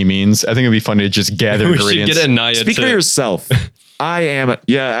by any means. I think it'd be funny to just gather we ingredients. should get Anaya Speak to for yourself. I am.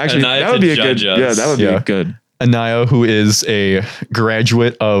 Yeah, actually, Anaya that would to be a good. judge us. Yeah, that would be good. Anaya, who is a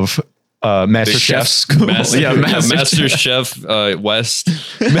graduate of Master Chef School. Master Chef West,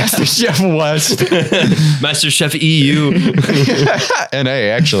 Master Chef West, Master Chef EU. NA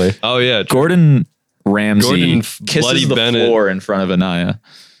actually. Oh yeah, Gordon Ramsay Gordon kisses Bloody the Bennett. floor in front of Anaya.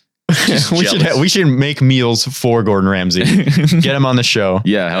 We should make meals for Gordon Ramsay. Get him on the show.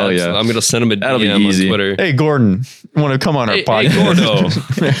 Yeah, hell yeah. I'm gonna send him a That'll be DM easy. on Twitter. Hey Gordon, want to come on our podcast?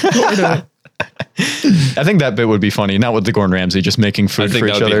 Hey, Gordo. I think that bit would be funny. Not with the Gordon Ramsay, just making I food think for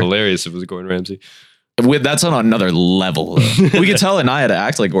that each would be other. hilarious if it was Gordon Ramsay. That's on another level. We could tell Anaya to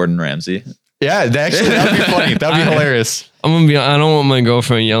act like Gordon Ramsay. Yeah, that would be funny. That'd be hilarious. I don't want my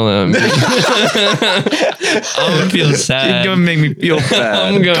girlfriend yelling at me. I'm gonna feel sad. You're gonna make me feel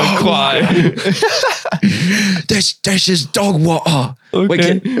bad. I'm gonna cry. There's this dog water. Okay.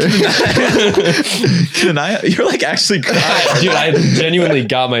 Wait, can Anaya? You're like actually crying. Dude, I genuinely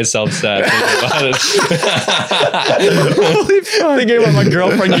got myself sad thinking about it. Holy fuck. Thinking about my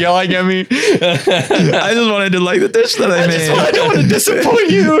girlfriend yelling at me. I just wanted to like the dish that I made. I don't want to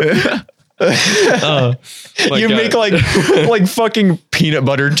disappoint you. You make like fucking peanut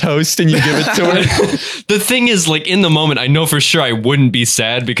butter toast and you give it to her. The thing is, like, in the moment, I know for sure I wouldn't be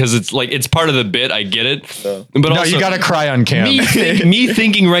sad because it's like it's part of the bit. I get it, but No, also, you gotta cry on cam. me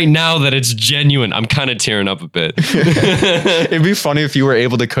thinking right now that it's genuine, I'm kind of tearing up a bit. It'd be funny if you were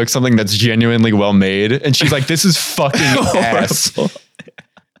able to cook something that's genuinely well made, and she's like, "This is fucking ass."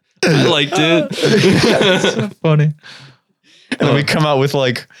 I liked it. So funny. And then we come out with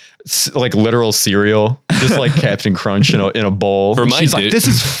like literal cereal, just like Captain Crunch in a bowl. For And my she's like, dish- "This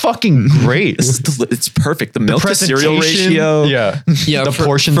is fucking great." It's perfect. The milk to cereal presentation, ratio. Yeah, Yeah, the for,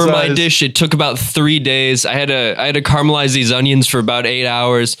 portion for size. my dish, it took about 3 days. I had to caramelize these onions for about 8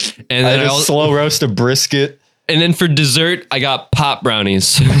 hours, and I then had to slow roast a brisket. and then for dessert, I got pop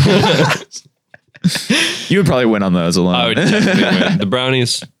brownies. You would probably win on those alone. I would definitely win. The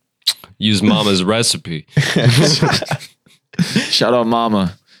brownies use Mama's recipe. Shout out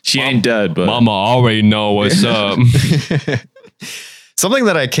Mama. She ain't dead, but Mama already know what's up. Something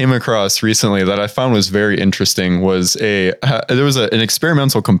that I came across recently that I found was very interesting was there was an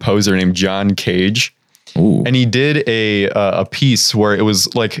experimental composer named John Cage. Ooh. And he did a piece where it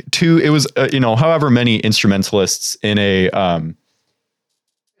was like however many instrumentalists in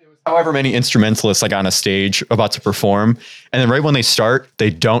however many instrumentalists like on a stage about to perform. And then right when they start, they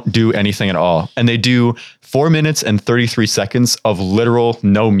don't do anything at all. And they do 4 minutes and 33 seconds of literal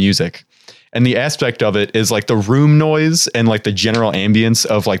no music. And the aspect of it is like the room noise and like the general ambience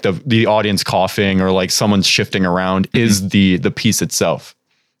of like the audience coughing or like someone's shifting around is the piece itself.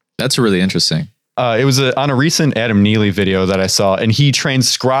 That's really interesting. It was on a recent Adam Neely video that I saw, and he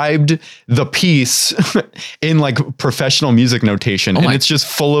transcribed the piece in like professional music notation, and it's just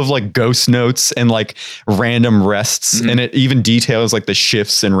full of like ghost notes and like random rests, and it even details like the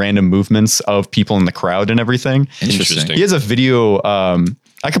shifts and random movements of people in the crowd and everything. Interesting. He has a video.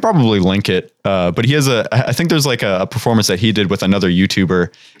 I could probably link it, but he has I think there's like a performance that he did with another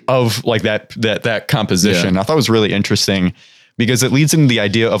YouTuber of like that composition. I thought it was really interesting, because it leads into the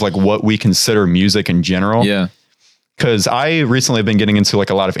idea of like what we consider music in general. Yeah. Because I recently have been getting into like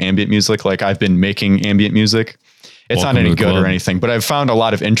a lot of ambient music. Like I've been making ambient music. It's not any good or anything, but I've found a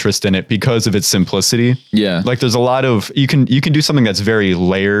lot of interest in it because of its simplicity. Yeah. Like there's a lot of, you can do something that's very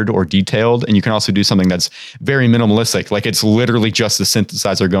layered or detailed, and you can also do something that's very minimalistic. Like it's literally just the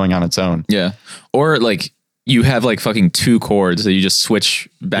synthesizer going on its own. Yeah. Or like you have like fucking 2 chords that you just switch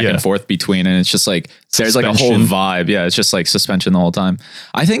back and forth between, and it's just like there's like a whole vibe. Yeah, it's just like suspension the whole time.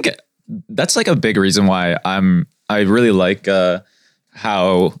 I think that's like a big reason why I really like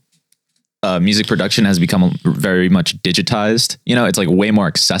how music production has become very much digitized. You know, it's like way more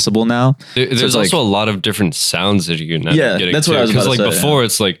accessible now. There's also a lot of different sounds that you can end up getting. That's what I was about to say. Because like before,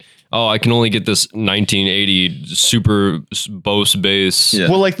 it's like, oh, I can only get this 1980 super Bose bass. Yeah.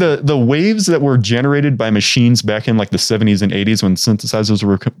 Well, like the waves that were generated by machines back in like the 70s and 80s when synthesizers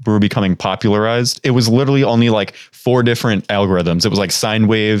were becoming popularized, it was literally only like 4 different algorithms. It was like sine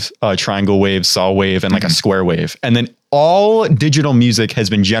wave, triangle wave, saw wave, and like a square wave. And then all digital music has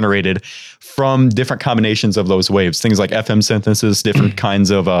been generated from different combinations of those waves. Things like FM synthesis, different kinds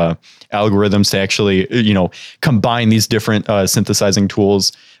of algorithms to actually, combine these different synthesizing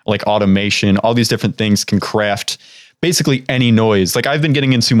tools, like automation. All these different things can craft basically any noise. Like I've been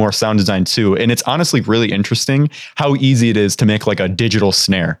getting into more sound design too, and it's honestly really interesting how easy it is to make like a digital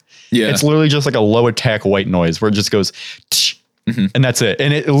snare. Yeah, it's literally just like a low attack white noise where it just goes tsh, and that's it.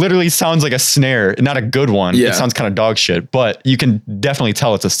 And it literally sounds like a snare, not a good one. It sounds kind of dog shit, but you can definitely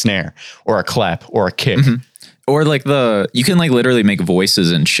tell it's a snare or a clap or a kick. Or like you can like literally make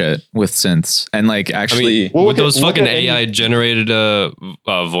voices and shit with synths, and like actually with those fucking AI generated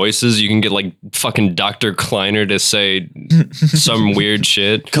voices, you can get like fucking Dr. Kleiner to say some weird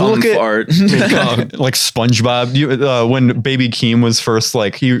shit. Look at art. Like SpongeBob. When Baby Keem was first,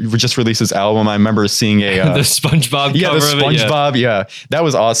 like he just released his album, I remember seeing the SpongeBob cover the SpongeBob, of it, that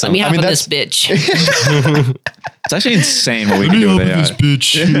was awesome. Let me have this bitch. It's actually insane what we can do with AI. This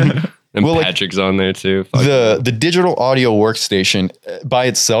bitch. And Patrick's on there too. The digital audio workstation by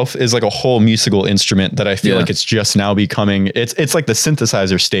itself is like a whole musical instrument that I feel like it's just now becoming. It's like the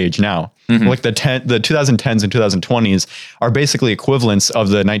synthesizer stage now. Like the 2010s and 2020s are basically equivalents of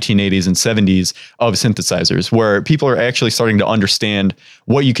the 1980s and 70s of synthesizers, where people are actually starting to understand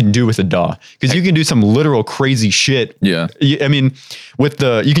what you can do with a DAW, because you can do some literal crazy shit. Yeah, I mean,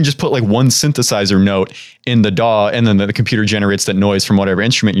 you can just put like one synthesizer note in the DAW, and then the computer generates that noise from whatever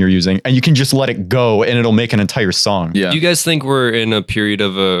instrument you're using, and you can just let it go and it'll make an entire song. Yeah. Do you guys think we're in a period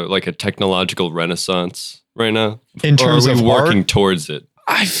of a technological renaissance right now? In terms of working art? towards it?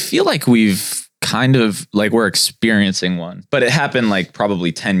 I feel like we've kind of like we're experiencing one, but it happened like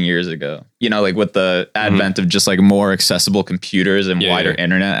probably 10 years ago, like with the advent of just like more accessible computers and wider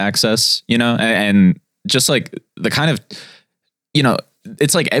internet access, and just like the kind of,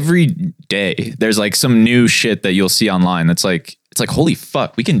 it's like every day there's like some new shit that you'll see online that's like, it's like, holy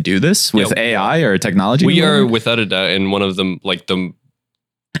fuck, we can do this with AI or technology. We are without a doubt in one of the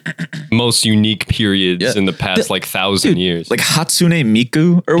most unique periods in the past 1,000 years. Like Hatsune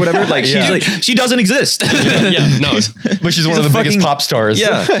Miku or whatever. Like she's like, she doesn't exist. No, but she's one of the biggest pop stars.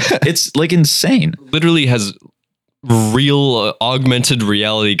 Yeah, it's like insane. Literally has real augmented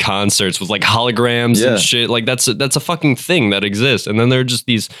reality concerts with like holograms and shit. Like that's a fucking thing that exists. And then there are just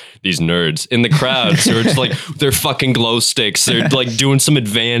these nerds in the crowds who are just like they're fucking glow sticks. They're like doing some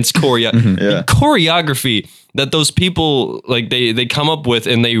advanced choreography that those people like they come up with,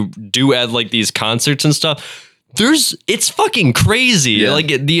 and they do at like these concerts and stuff. It's fucking crazy. Yeah. Like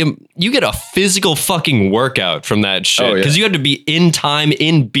you get a physical fucking workout from that shit, because you have to be in time,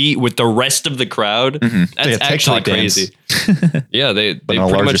 in beat with the rest of the crowd. That's actually crazy. Yeah, they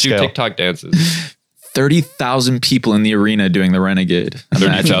pretty much do TikTok dances. 30,000 people in the arena doing the Renegade.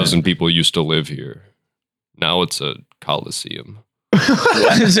 30,000 people used to live here. Now it's a coliseum.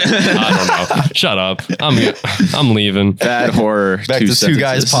 I don't know. Shut up. I'm leaving. Bad horror. Back to Two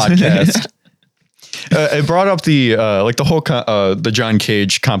Guys podcast. It brought up the whole the John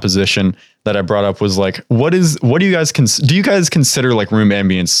Cage composition that I brought up was like, what do you guys do you guys consider like room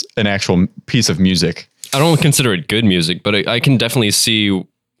ambience an actual piece of music? I don't consider it good music, but I can definitely see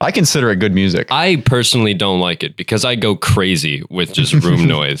I consider it good music. I personally don't like it because I go crazy with just room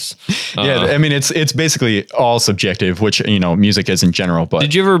noise. Yeah, I mean, it's basically all subjective, which, music is in general. But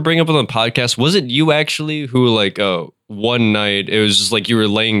did you ever bring up on the podcast? Was it you actually who like one night it was just like you were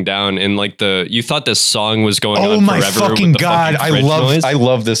laying down and like you thought this song was going on forever? Oh my fucking God. I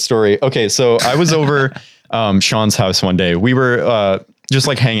love this story. Okay, so I was over Sean's house one day. We were just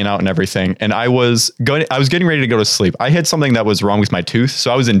like hanging out and everything. And I was getting ready to go to sleep. I had something that was wrong with my tooth.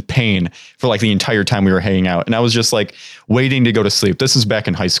 So I was in pain for like the entire time we were hanging out. And I was just like waiting to go to sleep. This is back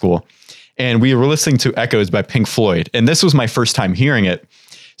in high school. And we were listening to Echoes by Pink Floyd. And this was my first time hearing it.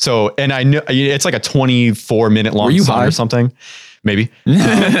 So, and I knew it's like a 24-minute long song high? Or something. Maybe.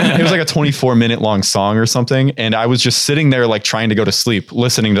 It was like a 24-minute long song or something. And I was just sitting there like trying to go to sleep,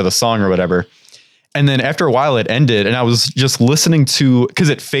 listening to the song or whatever. And then after a while it ended and I was just listening to, cause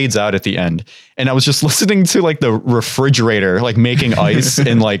it fades out at the end. And I was just listening to like the refrigerator, like making ice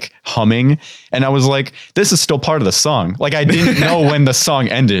and like humming. And I was like, this is still part of the song. Like I didn't know when the song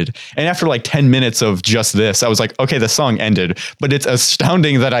ended. And after like 10 minutes of just this, I was like, okay, the song ended, but it's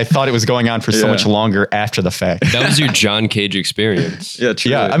astounding that I thought it was going on for so much longer after the fact. That was your John Cage experience. Yeah.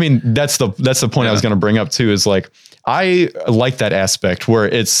 True. Yeah. I mean, that's the point I was going to bring up too, is like, I like that aspect where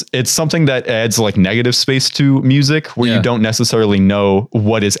it's something that adds like negative space to music where you don't necessarily know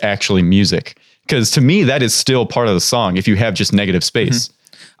what is actually music. Because to me, that is still part of the song if you have just negative space. Mm-hmm.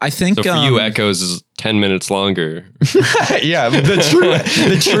 I think so for you, Echoes is 10 minutes longer. Yeah,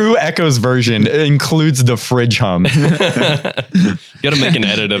 the true Echoes version includes the fridge hum. You got to make an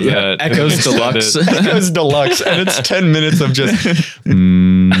edit of that. Echoes Deluxe. Echoes Deluxe, and it's 10 minutes of just.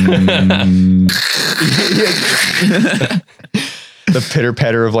 The pitter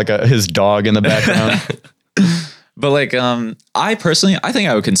patter of like his dog in the background. But like, I think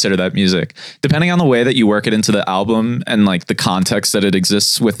I would consider that music, depending on the way that you work it into the album and like the context that it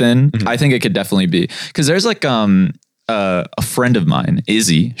exists within. Mm-hmm. I think it could definitely be, because there's like a friend of mine,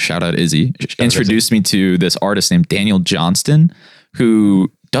 Izzy, shout out Izzy, introduced me to this artist named Daniel Johnston,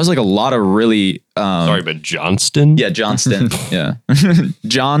 who does like a lot of really sorry, but Johnston? Yeah, Johnston. Yeah.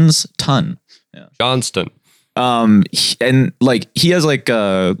 John's ton. Yeah. Johnston. And like he has like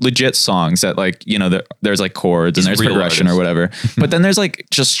legit songs that like, there's like chords and there's progression or whatever. But then there's like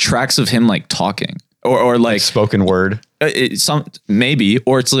just tracks of him like talking or like spoken word. Maybe,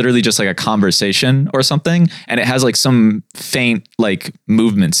 or it's literally just like a conversation or something, and it has like some faint like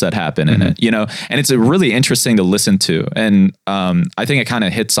movements that happen in it, and it's really interesting to listen to. And I think it kind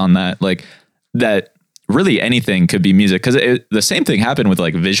of hits on that, like that really anything could be music, because the same thing happened with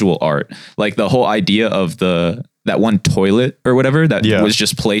like visual art, like the whole idea of that one toilet or whatever that was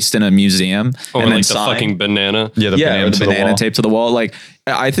just placed in a museum, and then like the fucking banana. Yeah, the banana taped to the wall. Like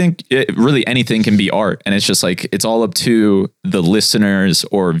I think really anything can be art, and it's just like it's all up to the listener's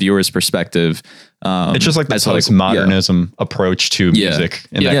or viewer's perspective. It's just like the postmodernism approach to music.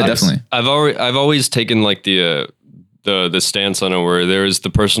 Yeah, definitely. I've always taken like the stance on it where there is the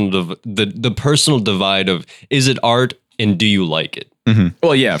personal divide of, is it art and do you like it? Mm-hmm.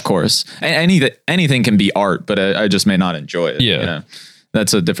 Well, yeah, of course. Anything can be art, but I just may not enjoy it. Yeah.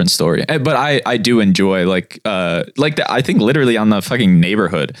 That's a different story. But I do enjoy like I think literally on the fucking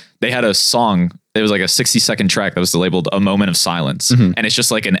Neighborhood, they had a song. It was like a 60-second track that was labeled "A Moment of Silence." Mm-hmm. And it's just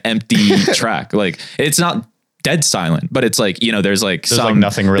like an empty track. Like it's not dead silent, but it's like, there's some like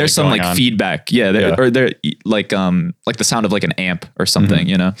nothing really, there's some like on. Feedback. Yeah. Or they're like the sound of like an amp or something,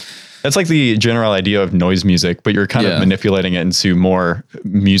 That's like the general idea of noise music, but you're kind of manipulating it into more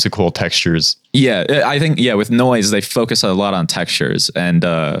musical textures. Yeah. I think, with noise, they focus a lot on textures and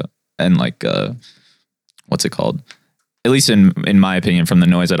like, what's it called? At least in my opinion, from the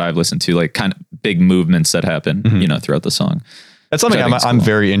noise that I've listened to, like kind of big movements that happen, throughout the song. That's something I'm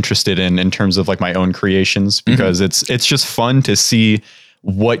very interested in terms of like my own creations, because it's just fun to see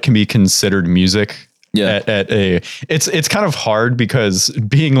what can be considered music. Yeah. It's kind of hard because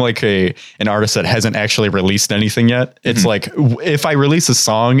being like an artist that hasn't actually released anything yet, it's like if I release a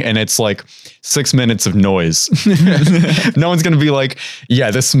song and it's like 6 minutes of noise, no one's going to be like,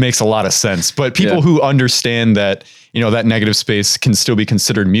 yeah, this makes a lot of sense. But people who understand that, that negative space can still be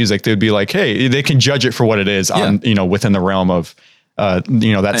considered music, they'd be like, hey, they can judge it for what it is on, within the realm of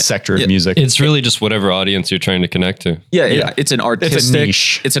that sector of music. It's really just whatever audience you're trying to connect to. Yeah. It's an artistic,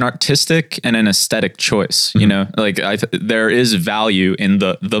 it's an artistic and an aesthetic choice, like there is value in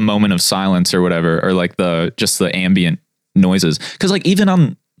the moment of silence or whatever, or like just the ambient noises. Cause like even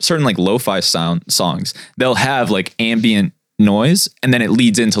on certain like lo-fi songs, they'll have like ambient noise, and then it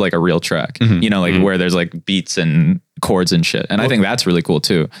leads into like a real track, you know, like where there's like beats and chords and shit. And I think that's really cool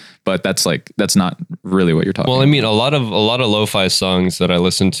too. But that's not really what you're talking about. Well, I mean, a lot of lo-fi songs that I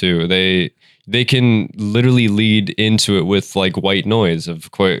listen to, they can literally lead into it with like white noise of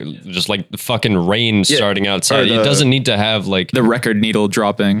just like the fucking rain starting outside. It doesn't need to have like the record needle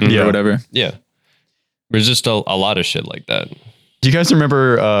dropping or whatever. Yeah. There's just a lot of shit like that. Do you guys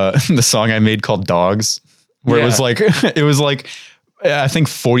remember the song I made called Dogs? Where it was like, I think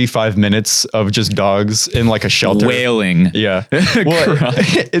 45 minutes of just dogs in like a shelter. Wailing. Yeah. Well,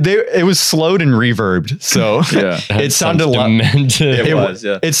 it was slowed and reverbed. So it sounded a lot. Demented. It was,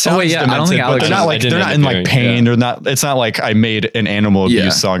 yeah. It sounds demented, I don't think Alex, but they're not in like pain. They're not, it's not like I made an animal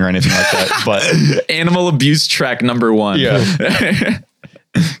abuse song or anything like that, but animal abuse track number 1. Yeah.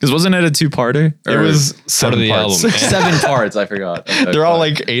 Because wasn't it a 2-parter? It was 7 parts. 7 parts. I forgot. Okay, they're all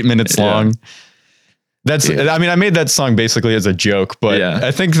like 8 minutes long. I mean, I made that song basically as a joke, but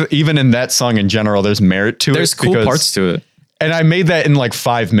I think even in that song in general, there's merit to it. There's cool parts to it. And I made that in like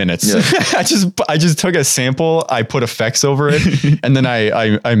 5 minutes. Yeah. I just took a sample, I put effects over it, and then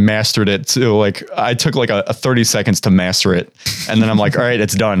I mastered it to like, I took like a 30 seconds to master it. And then I'm like, all right,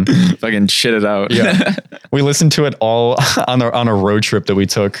 it's done. Fucking shit it out. Yeah. We listened to it all on a road trip that we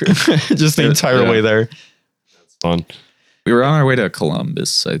took just the entire way there. That's fun. We were on our way to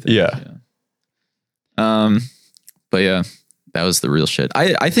Columbus, I think. Yeah. But yeah, that was the real shit.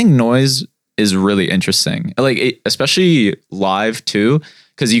 I think noise is really interesting, like especially live too,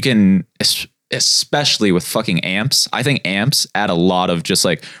 because you can, especially with fucking amps. I think amps add a lot of just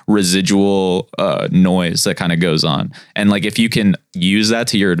like residual noise that kind of goes on, and like if you can use that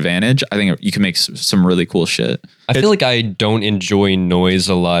to your advantage, I think you can make some really cool shit. I feel like I don't enjoy noise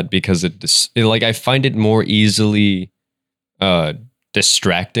a lot because like I find it more easily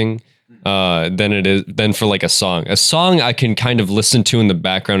distracting than for like a song. A song I can kind of listen to in the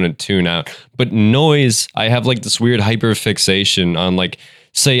background and tune out. But noise, I have like this weird hyperfixation on like,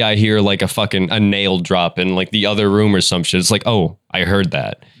 say I hear like a nail drop in like the other room or some shit. It's like, oh, I heard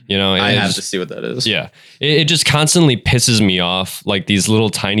that. You know, I have to see what that is. Yeah. It just constantly pisses me off. Like these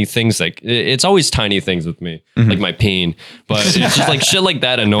little tiny things, like it's always tiny things with me, like my peen, but it's just like shit like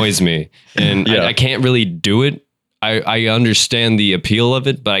that annoys me. And I can't really do it. I understand the appeal of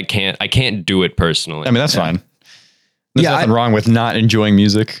it, but I can't do it personally. I mean, that's fine. There's nothing wrong with not enjoying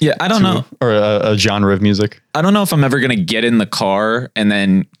music. Yeah, I don't know. Or a genre of music. I don't know if I'm ever going to get in the car and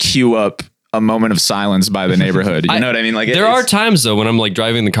then cue up a moment of silence by the neighborhood. You know what I mean? Like there are times though when I'm like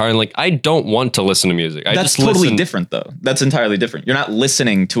driving the car and like I don't want to listen to music. That's totally different though. That's entirely different. You're not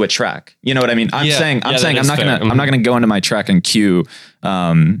listening to a track. You know what I mean? I'm saying I'm not gonna go into my track and cue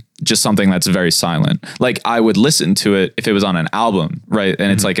just something that's very silent. Like I would listen to it if it was on an album, right?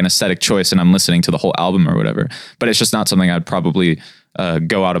 And it's like an aesthetic choice and I'm listening to the whole album or whatever. But it's just not something I'd probably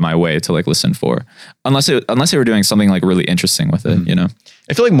go out of my way to like listen for, unless they were doing something like really interesting with it, you know?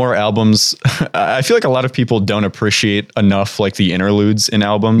 I feel like more albums, I feel like a lot of people don't appreciate enough like the interludes in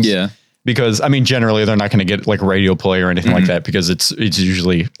albums. Yeah. Because I mean, generally they're not going to get like radio play or anything like that because it's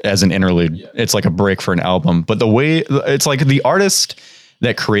usually as an interlude, it's like a break for an album. But the way it's like the artist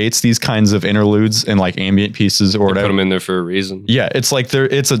that creates these kinds of interludes and like ambient pieces or whatever, put them in there for a reason. Yeah. It's like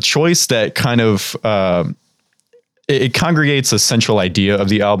it's a choice that kind of, it congregates a central idea of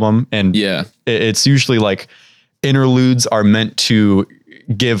the album. And it's usually like interludes are meant to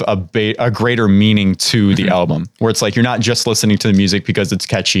give a greater meaning to the album, where it's like you're not just listening to the music because it's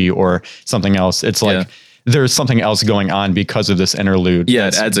catchy or something else. It's like there's something else going on because of this interlude. Yeah,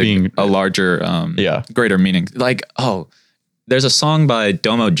 it adds a larger, greater meaning. Like, there's a song by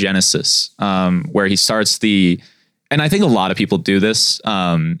Domo Genesis where he starts and I think a lot of people do this,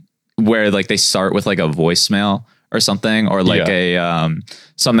 where like they start with like a voicemail or something, or like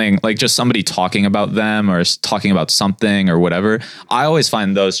something like just somebody talking about them or talking about something or whatever. I always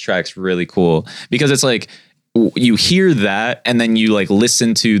find those tracks really cool because it's like you hear that and then you like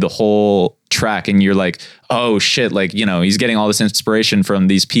listen to the whole track and you're like, oh shit, like, you know, he's getting all this inspiration from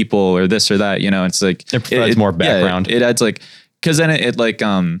these people or this or that, you know. It's like it provides more background. It adds like, because then it like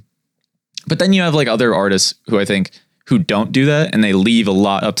but then you have like other artists who don't do that and they leave a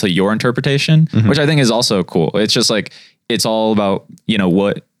lot up to your interpretation, which I think is also cool. It's just like, it's all about, you know,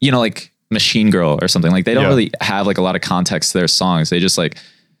 what, you know, like Machine Girl or something. Like they don't really have like a lot of context to their songs. They just like,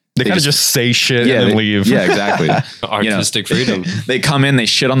 they kind of just say shit and then leave. Yeah, exactly. Artistic freedom. They come in, they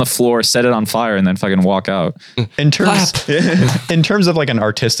shit on the floor, set it on fire, and then fucking walk out. In terms of like an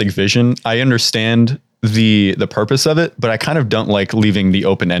artistic vision, I understand the purpose of it, but I kind of don't like leaving the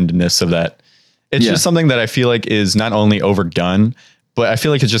open-endedness of that. It's just something that I feel like is not only overdone, but I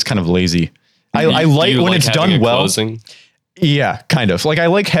feel like it's just kind of lazy. I like when it's done well. Closing? Yeah, kind of. Like I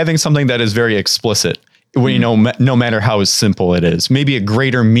like having something that is very explicit. When, you know, no matter how simple it is, maybe a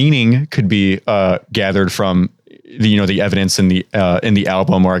greater meaning could be gathered from the evidence in the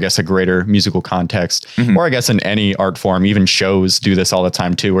album, or I guess a greater musical context, or I guess in any art form. Even shows do this all the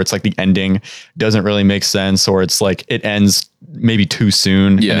time too, where it's like the ending doesn't really make sense, or it's like it ends maybe too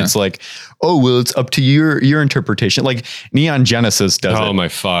soon, and it's like, oh well, it's up to your interpretation. Like Neon Genesis does it. Oh my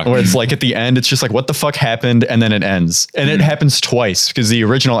fuck! Where it's like at the end, it's just like what the fuck happened, and then it ends, and it happens twice because the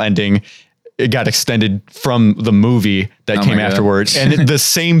original ending, it got extended from the movie that came afterwards. And the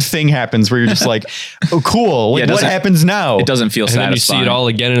same thing happens where you're just like, oh, cool. Like, what happens now? It doesn't feel satisfying. And then you see it all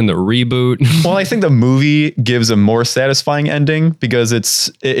again in the reboot. Well, I think the movie gives a more satisfying ending because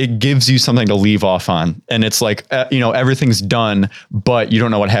it gives you something to leave off on. And it's like, everything's done, but you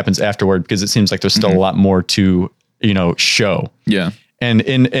don't know what happens afterward because it seems like there's still a lot more to, show. Yeah. And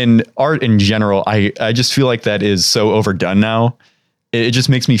in art in general, I just feel like that is so overdone now. It just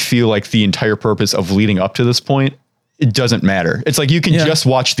makes me feel like the entire purpose of leading up to this point, it doesn't matter. It's like you can just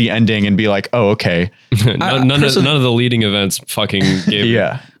watch the ending and be like, oh, okay. none of the leading events fucking gave.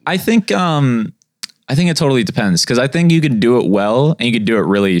 Yeah. I think it totally depends, because I think you could do it well and you could do it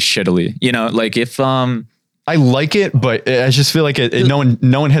really shittily. Like if I like it, but I just feel like no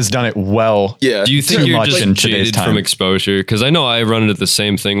one has done it well. Yeah. Do you think you're just in jaded from exposure? Because I know I run into the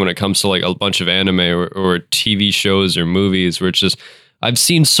same thing when it comes to like a bunch of anime or TV shows or movies, where it's just I've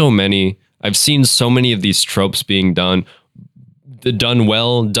seen so many of these tropes being done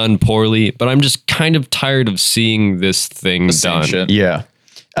well, done poorly, but I'm just kind of tired of seeing this thing done. Shit. Yeah.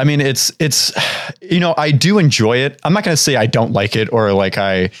 I mean, it's I do enjoy it. I'm not going to say I don't like it or like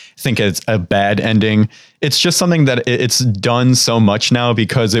I think it's a bad ending. It's just something that it's done so much now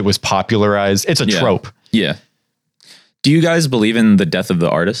because it was popularized. It's a trope. Yeah. Do you guys believe in the death of the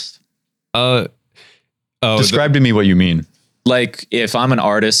artist? Describe to me what you mean. Like if I'm an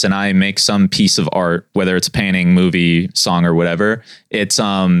artist and I make some piece of art, whether it's a painting, movie, song, or whatever, it's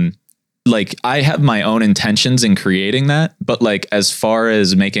like I have my own intentions in creating that, but like as far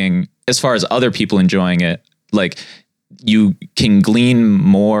as other people enjoying it, like you can glean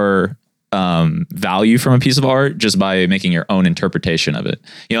more value from a piece of art just by making your own interpretation of it.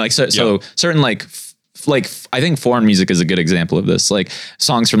 So certain like I think foreign music is a good example of this. Like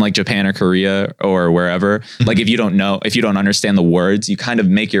songs from like Japan or Korea or wherever, like if you don't understand the words, you kind of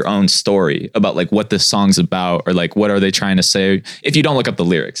make your own story about like what this song's about, or like what are they trying to say if you don't look up the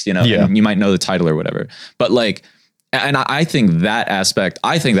lyrics, and you might know the title or whatever. But like, and I think that aspect,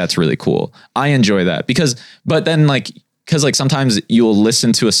 I think that's really cool. I enjoy that because sometimes you'll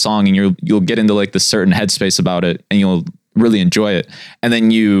listen to a song and you'll get into like this certain headspace about it and you'll really enjoy it. And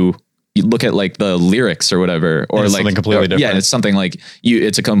then you look at like the lyrics or whatever, or like something completely different. Yeah, it's something like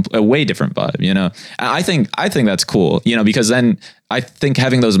it's a way different vibe, I think that's cool, because then I think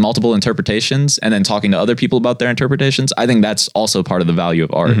having those multiple interpretations and then talking to other people about their interpretations, I think that's also part of the value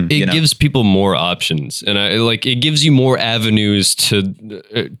of art. It gives people more options, and it gives you more avenues to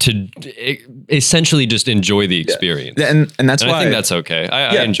essentially just enjoy the experience. Yeah. And that's why I think that's okay.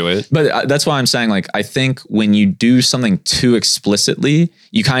 I enjoy it. But that's why I'm saying, like, I think when you do something too explicitly,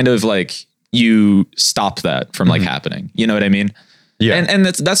 you kind of like, you stop that from like happening. You know what I mean? Yeah. And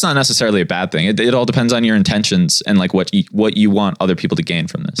that's not necessarily a bad thing. It all depends on your intentions and like what you want other people to gain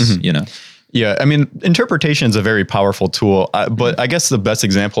from this, Yeah. I mean, interpretation is a very powerful tool, but I guess the best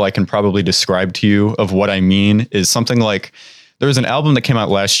example I can probably describe to you of what I mean is something like there was an album that came out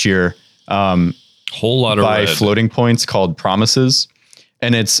last year, whole lot of by Floating Points called Promises.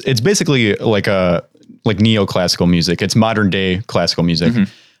 And it's basically like neoclassical music. It's modern day classical music.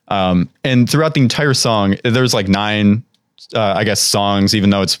 And throughout the entire song, there's like 9 songs, even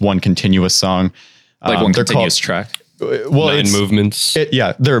though it's one continuous song. Like one continuous track. Well, 9 movements.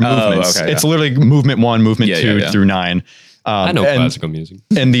 There are movements. Okay, it's literally movement 1, movement 2 through 9. I know classical music.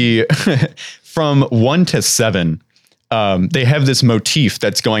 And the from 1 to 7, they have this motif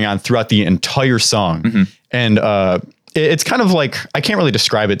that's going on throughout the entire song. And it's kind of like, I can't really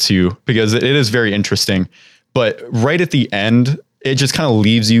describe it to you because it is very interesting, but right at the end, it just kind of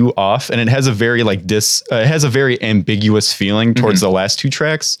leaves you off, and it has a very it has a very ambiguous feeling towards the last 2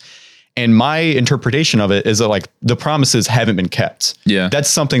 tracks. And my interpretation of it is that like the promises haven't been kept. Yeah.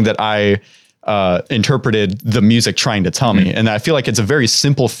 That's something that I interpreted the music trying to tell me. And I feel like it's a very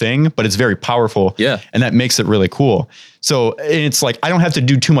simple thing, but it's very powerful. Yeah. And that makes it really cool. So it's like, I don't have to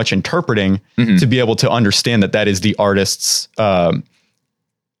do too much interpreting to be able to understand that is the artist's,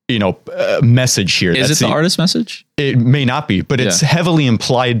 message here. Is it the artist's message? It may not be, but it's heavily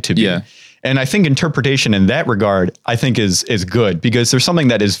implied to be. Yeah. And I think interpretation in that regard, I think is good because there's something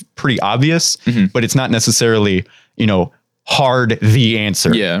that is pretty obvious, but it's not necessarily, hard the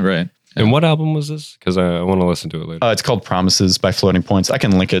answer. Yeah, right. And what album was this? Because I want to listen to it later. It's called Promises by Floating Points. I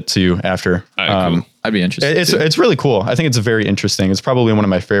can link it to you after. All right, cool. I'd be interested. It's really cool. I think it's very interesting. It's probably one of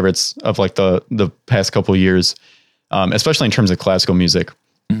my favorites of like the past couple of years, especially in terms of classical music.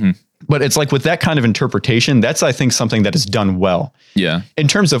 Mm-hmm. But it's like with that kind of interpretation, that's, I think, something that is done well. Yeah. In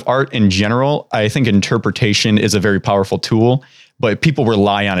terms of art in general, I think interpretation is a very powerful tool, but people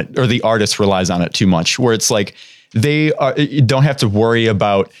rely on it, or the artist relies on it too much, where it's like they don't have to worry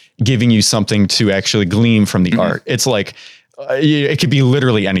about giving you something to actually glean from the art. It's like, it could be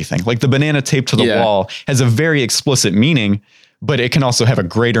literally anything. Like the banana taped to the wall has a very explicit meaning, but it can also have a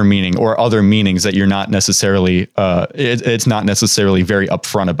greater meaning or other meanings that you're not necessarily, it's not necessarily very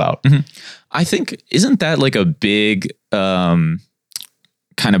upfront about. Mm-hmm. I think, isn't that like a big kind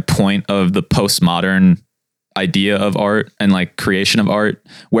of point of the postmodern idea of art and like creation of art,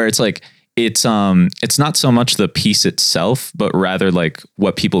 where it's like, it's not so much the piece itself, but rather like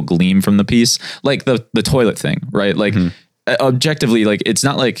what people glean from the piece, like the toilet thing, right? Like objectively, like it's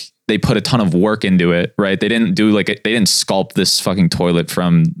not like they put a ton of work into it, right? They didn't sculpt this fucking toilet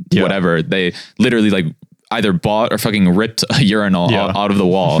from whatever. They literally like either bought or fucking ripped a urinal out of the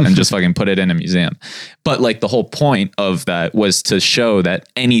wall and just fucking put it in a museum. But like the whole point of that was to show that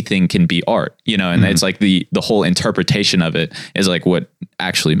anything can be art, you know, and it's like the whole interpretation of it is like what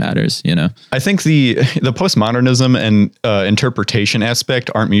actually matters, you know? I think the postmodernism and interpretation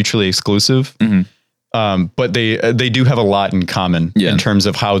aspect aren't mutually exclusive. But they do have a lot in common in terms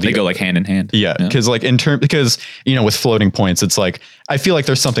of how they go like hand in hand. Yeah. Cause like because, you know, with Floating Points, it's like, I feel like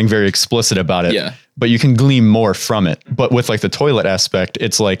there's something very explicit about it, but you can glean more from it. But with like the toilet aspect,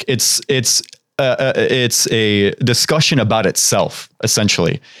 it's like, it's a discussion about itself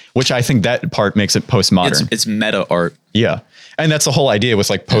essentially, which I think that part makes it postmodern. It's meta art. Yeah. And that's the whole idea with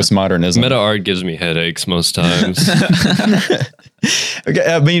like postmodernism. Meta art gives me headaches most times.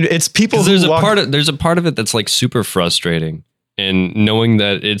 I mean, it's people. There's a part of it that's like super frustrating, and knowing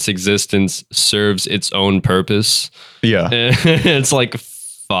that its existence serves its own purpose. Yeah, it's like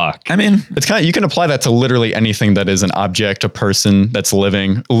fuck. I mean, it's kind of, you can apply that to literally anything that is an object, a person that's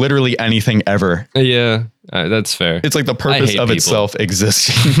living, literally anything ever. Yeah, that's fair. It's like the purpose of itself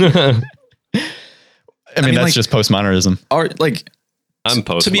existing. I mean, that's like, just postmodernism. Art, like, I'm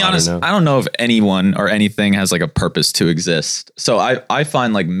postmodern. To be honest, now. I don't know if anyone or anything has like a purpose to exist. So I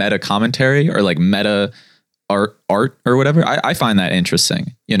find like meta commentary or like meta art or whatever. I find that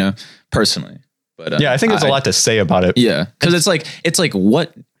interesting, you know, personally. But yeah, I think there's a lot to say about it. Yeah, because it's like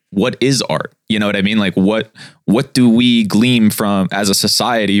what is art? You know what I mean? Like what do we glean from as a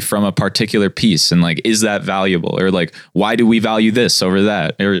society from a particular piece? And like, is that valuable? Or like, why do we value this over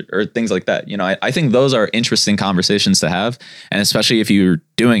that? Or things like that. You know, I think those are interesting conversations to have. And especially if you're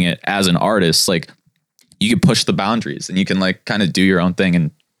doing it as an artist, like you can push the boundaries and you can like kind of do your own thing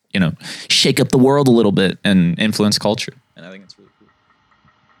and, you know, shake up the world a little bit and influence culture. And I think it's really cool.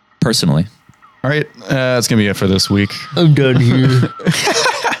 Personally. All right. That's going to be it for this week. I'm done here.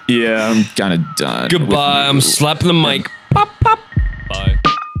 Yeah, I'm kind of done. Goodbye. I'm slapping the mic.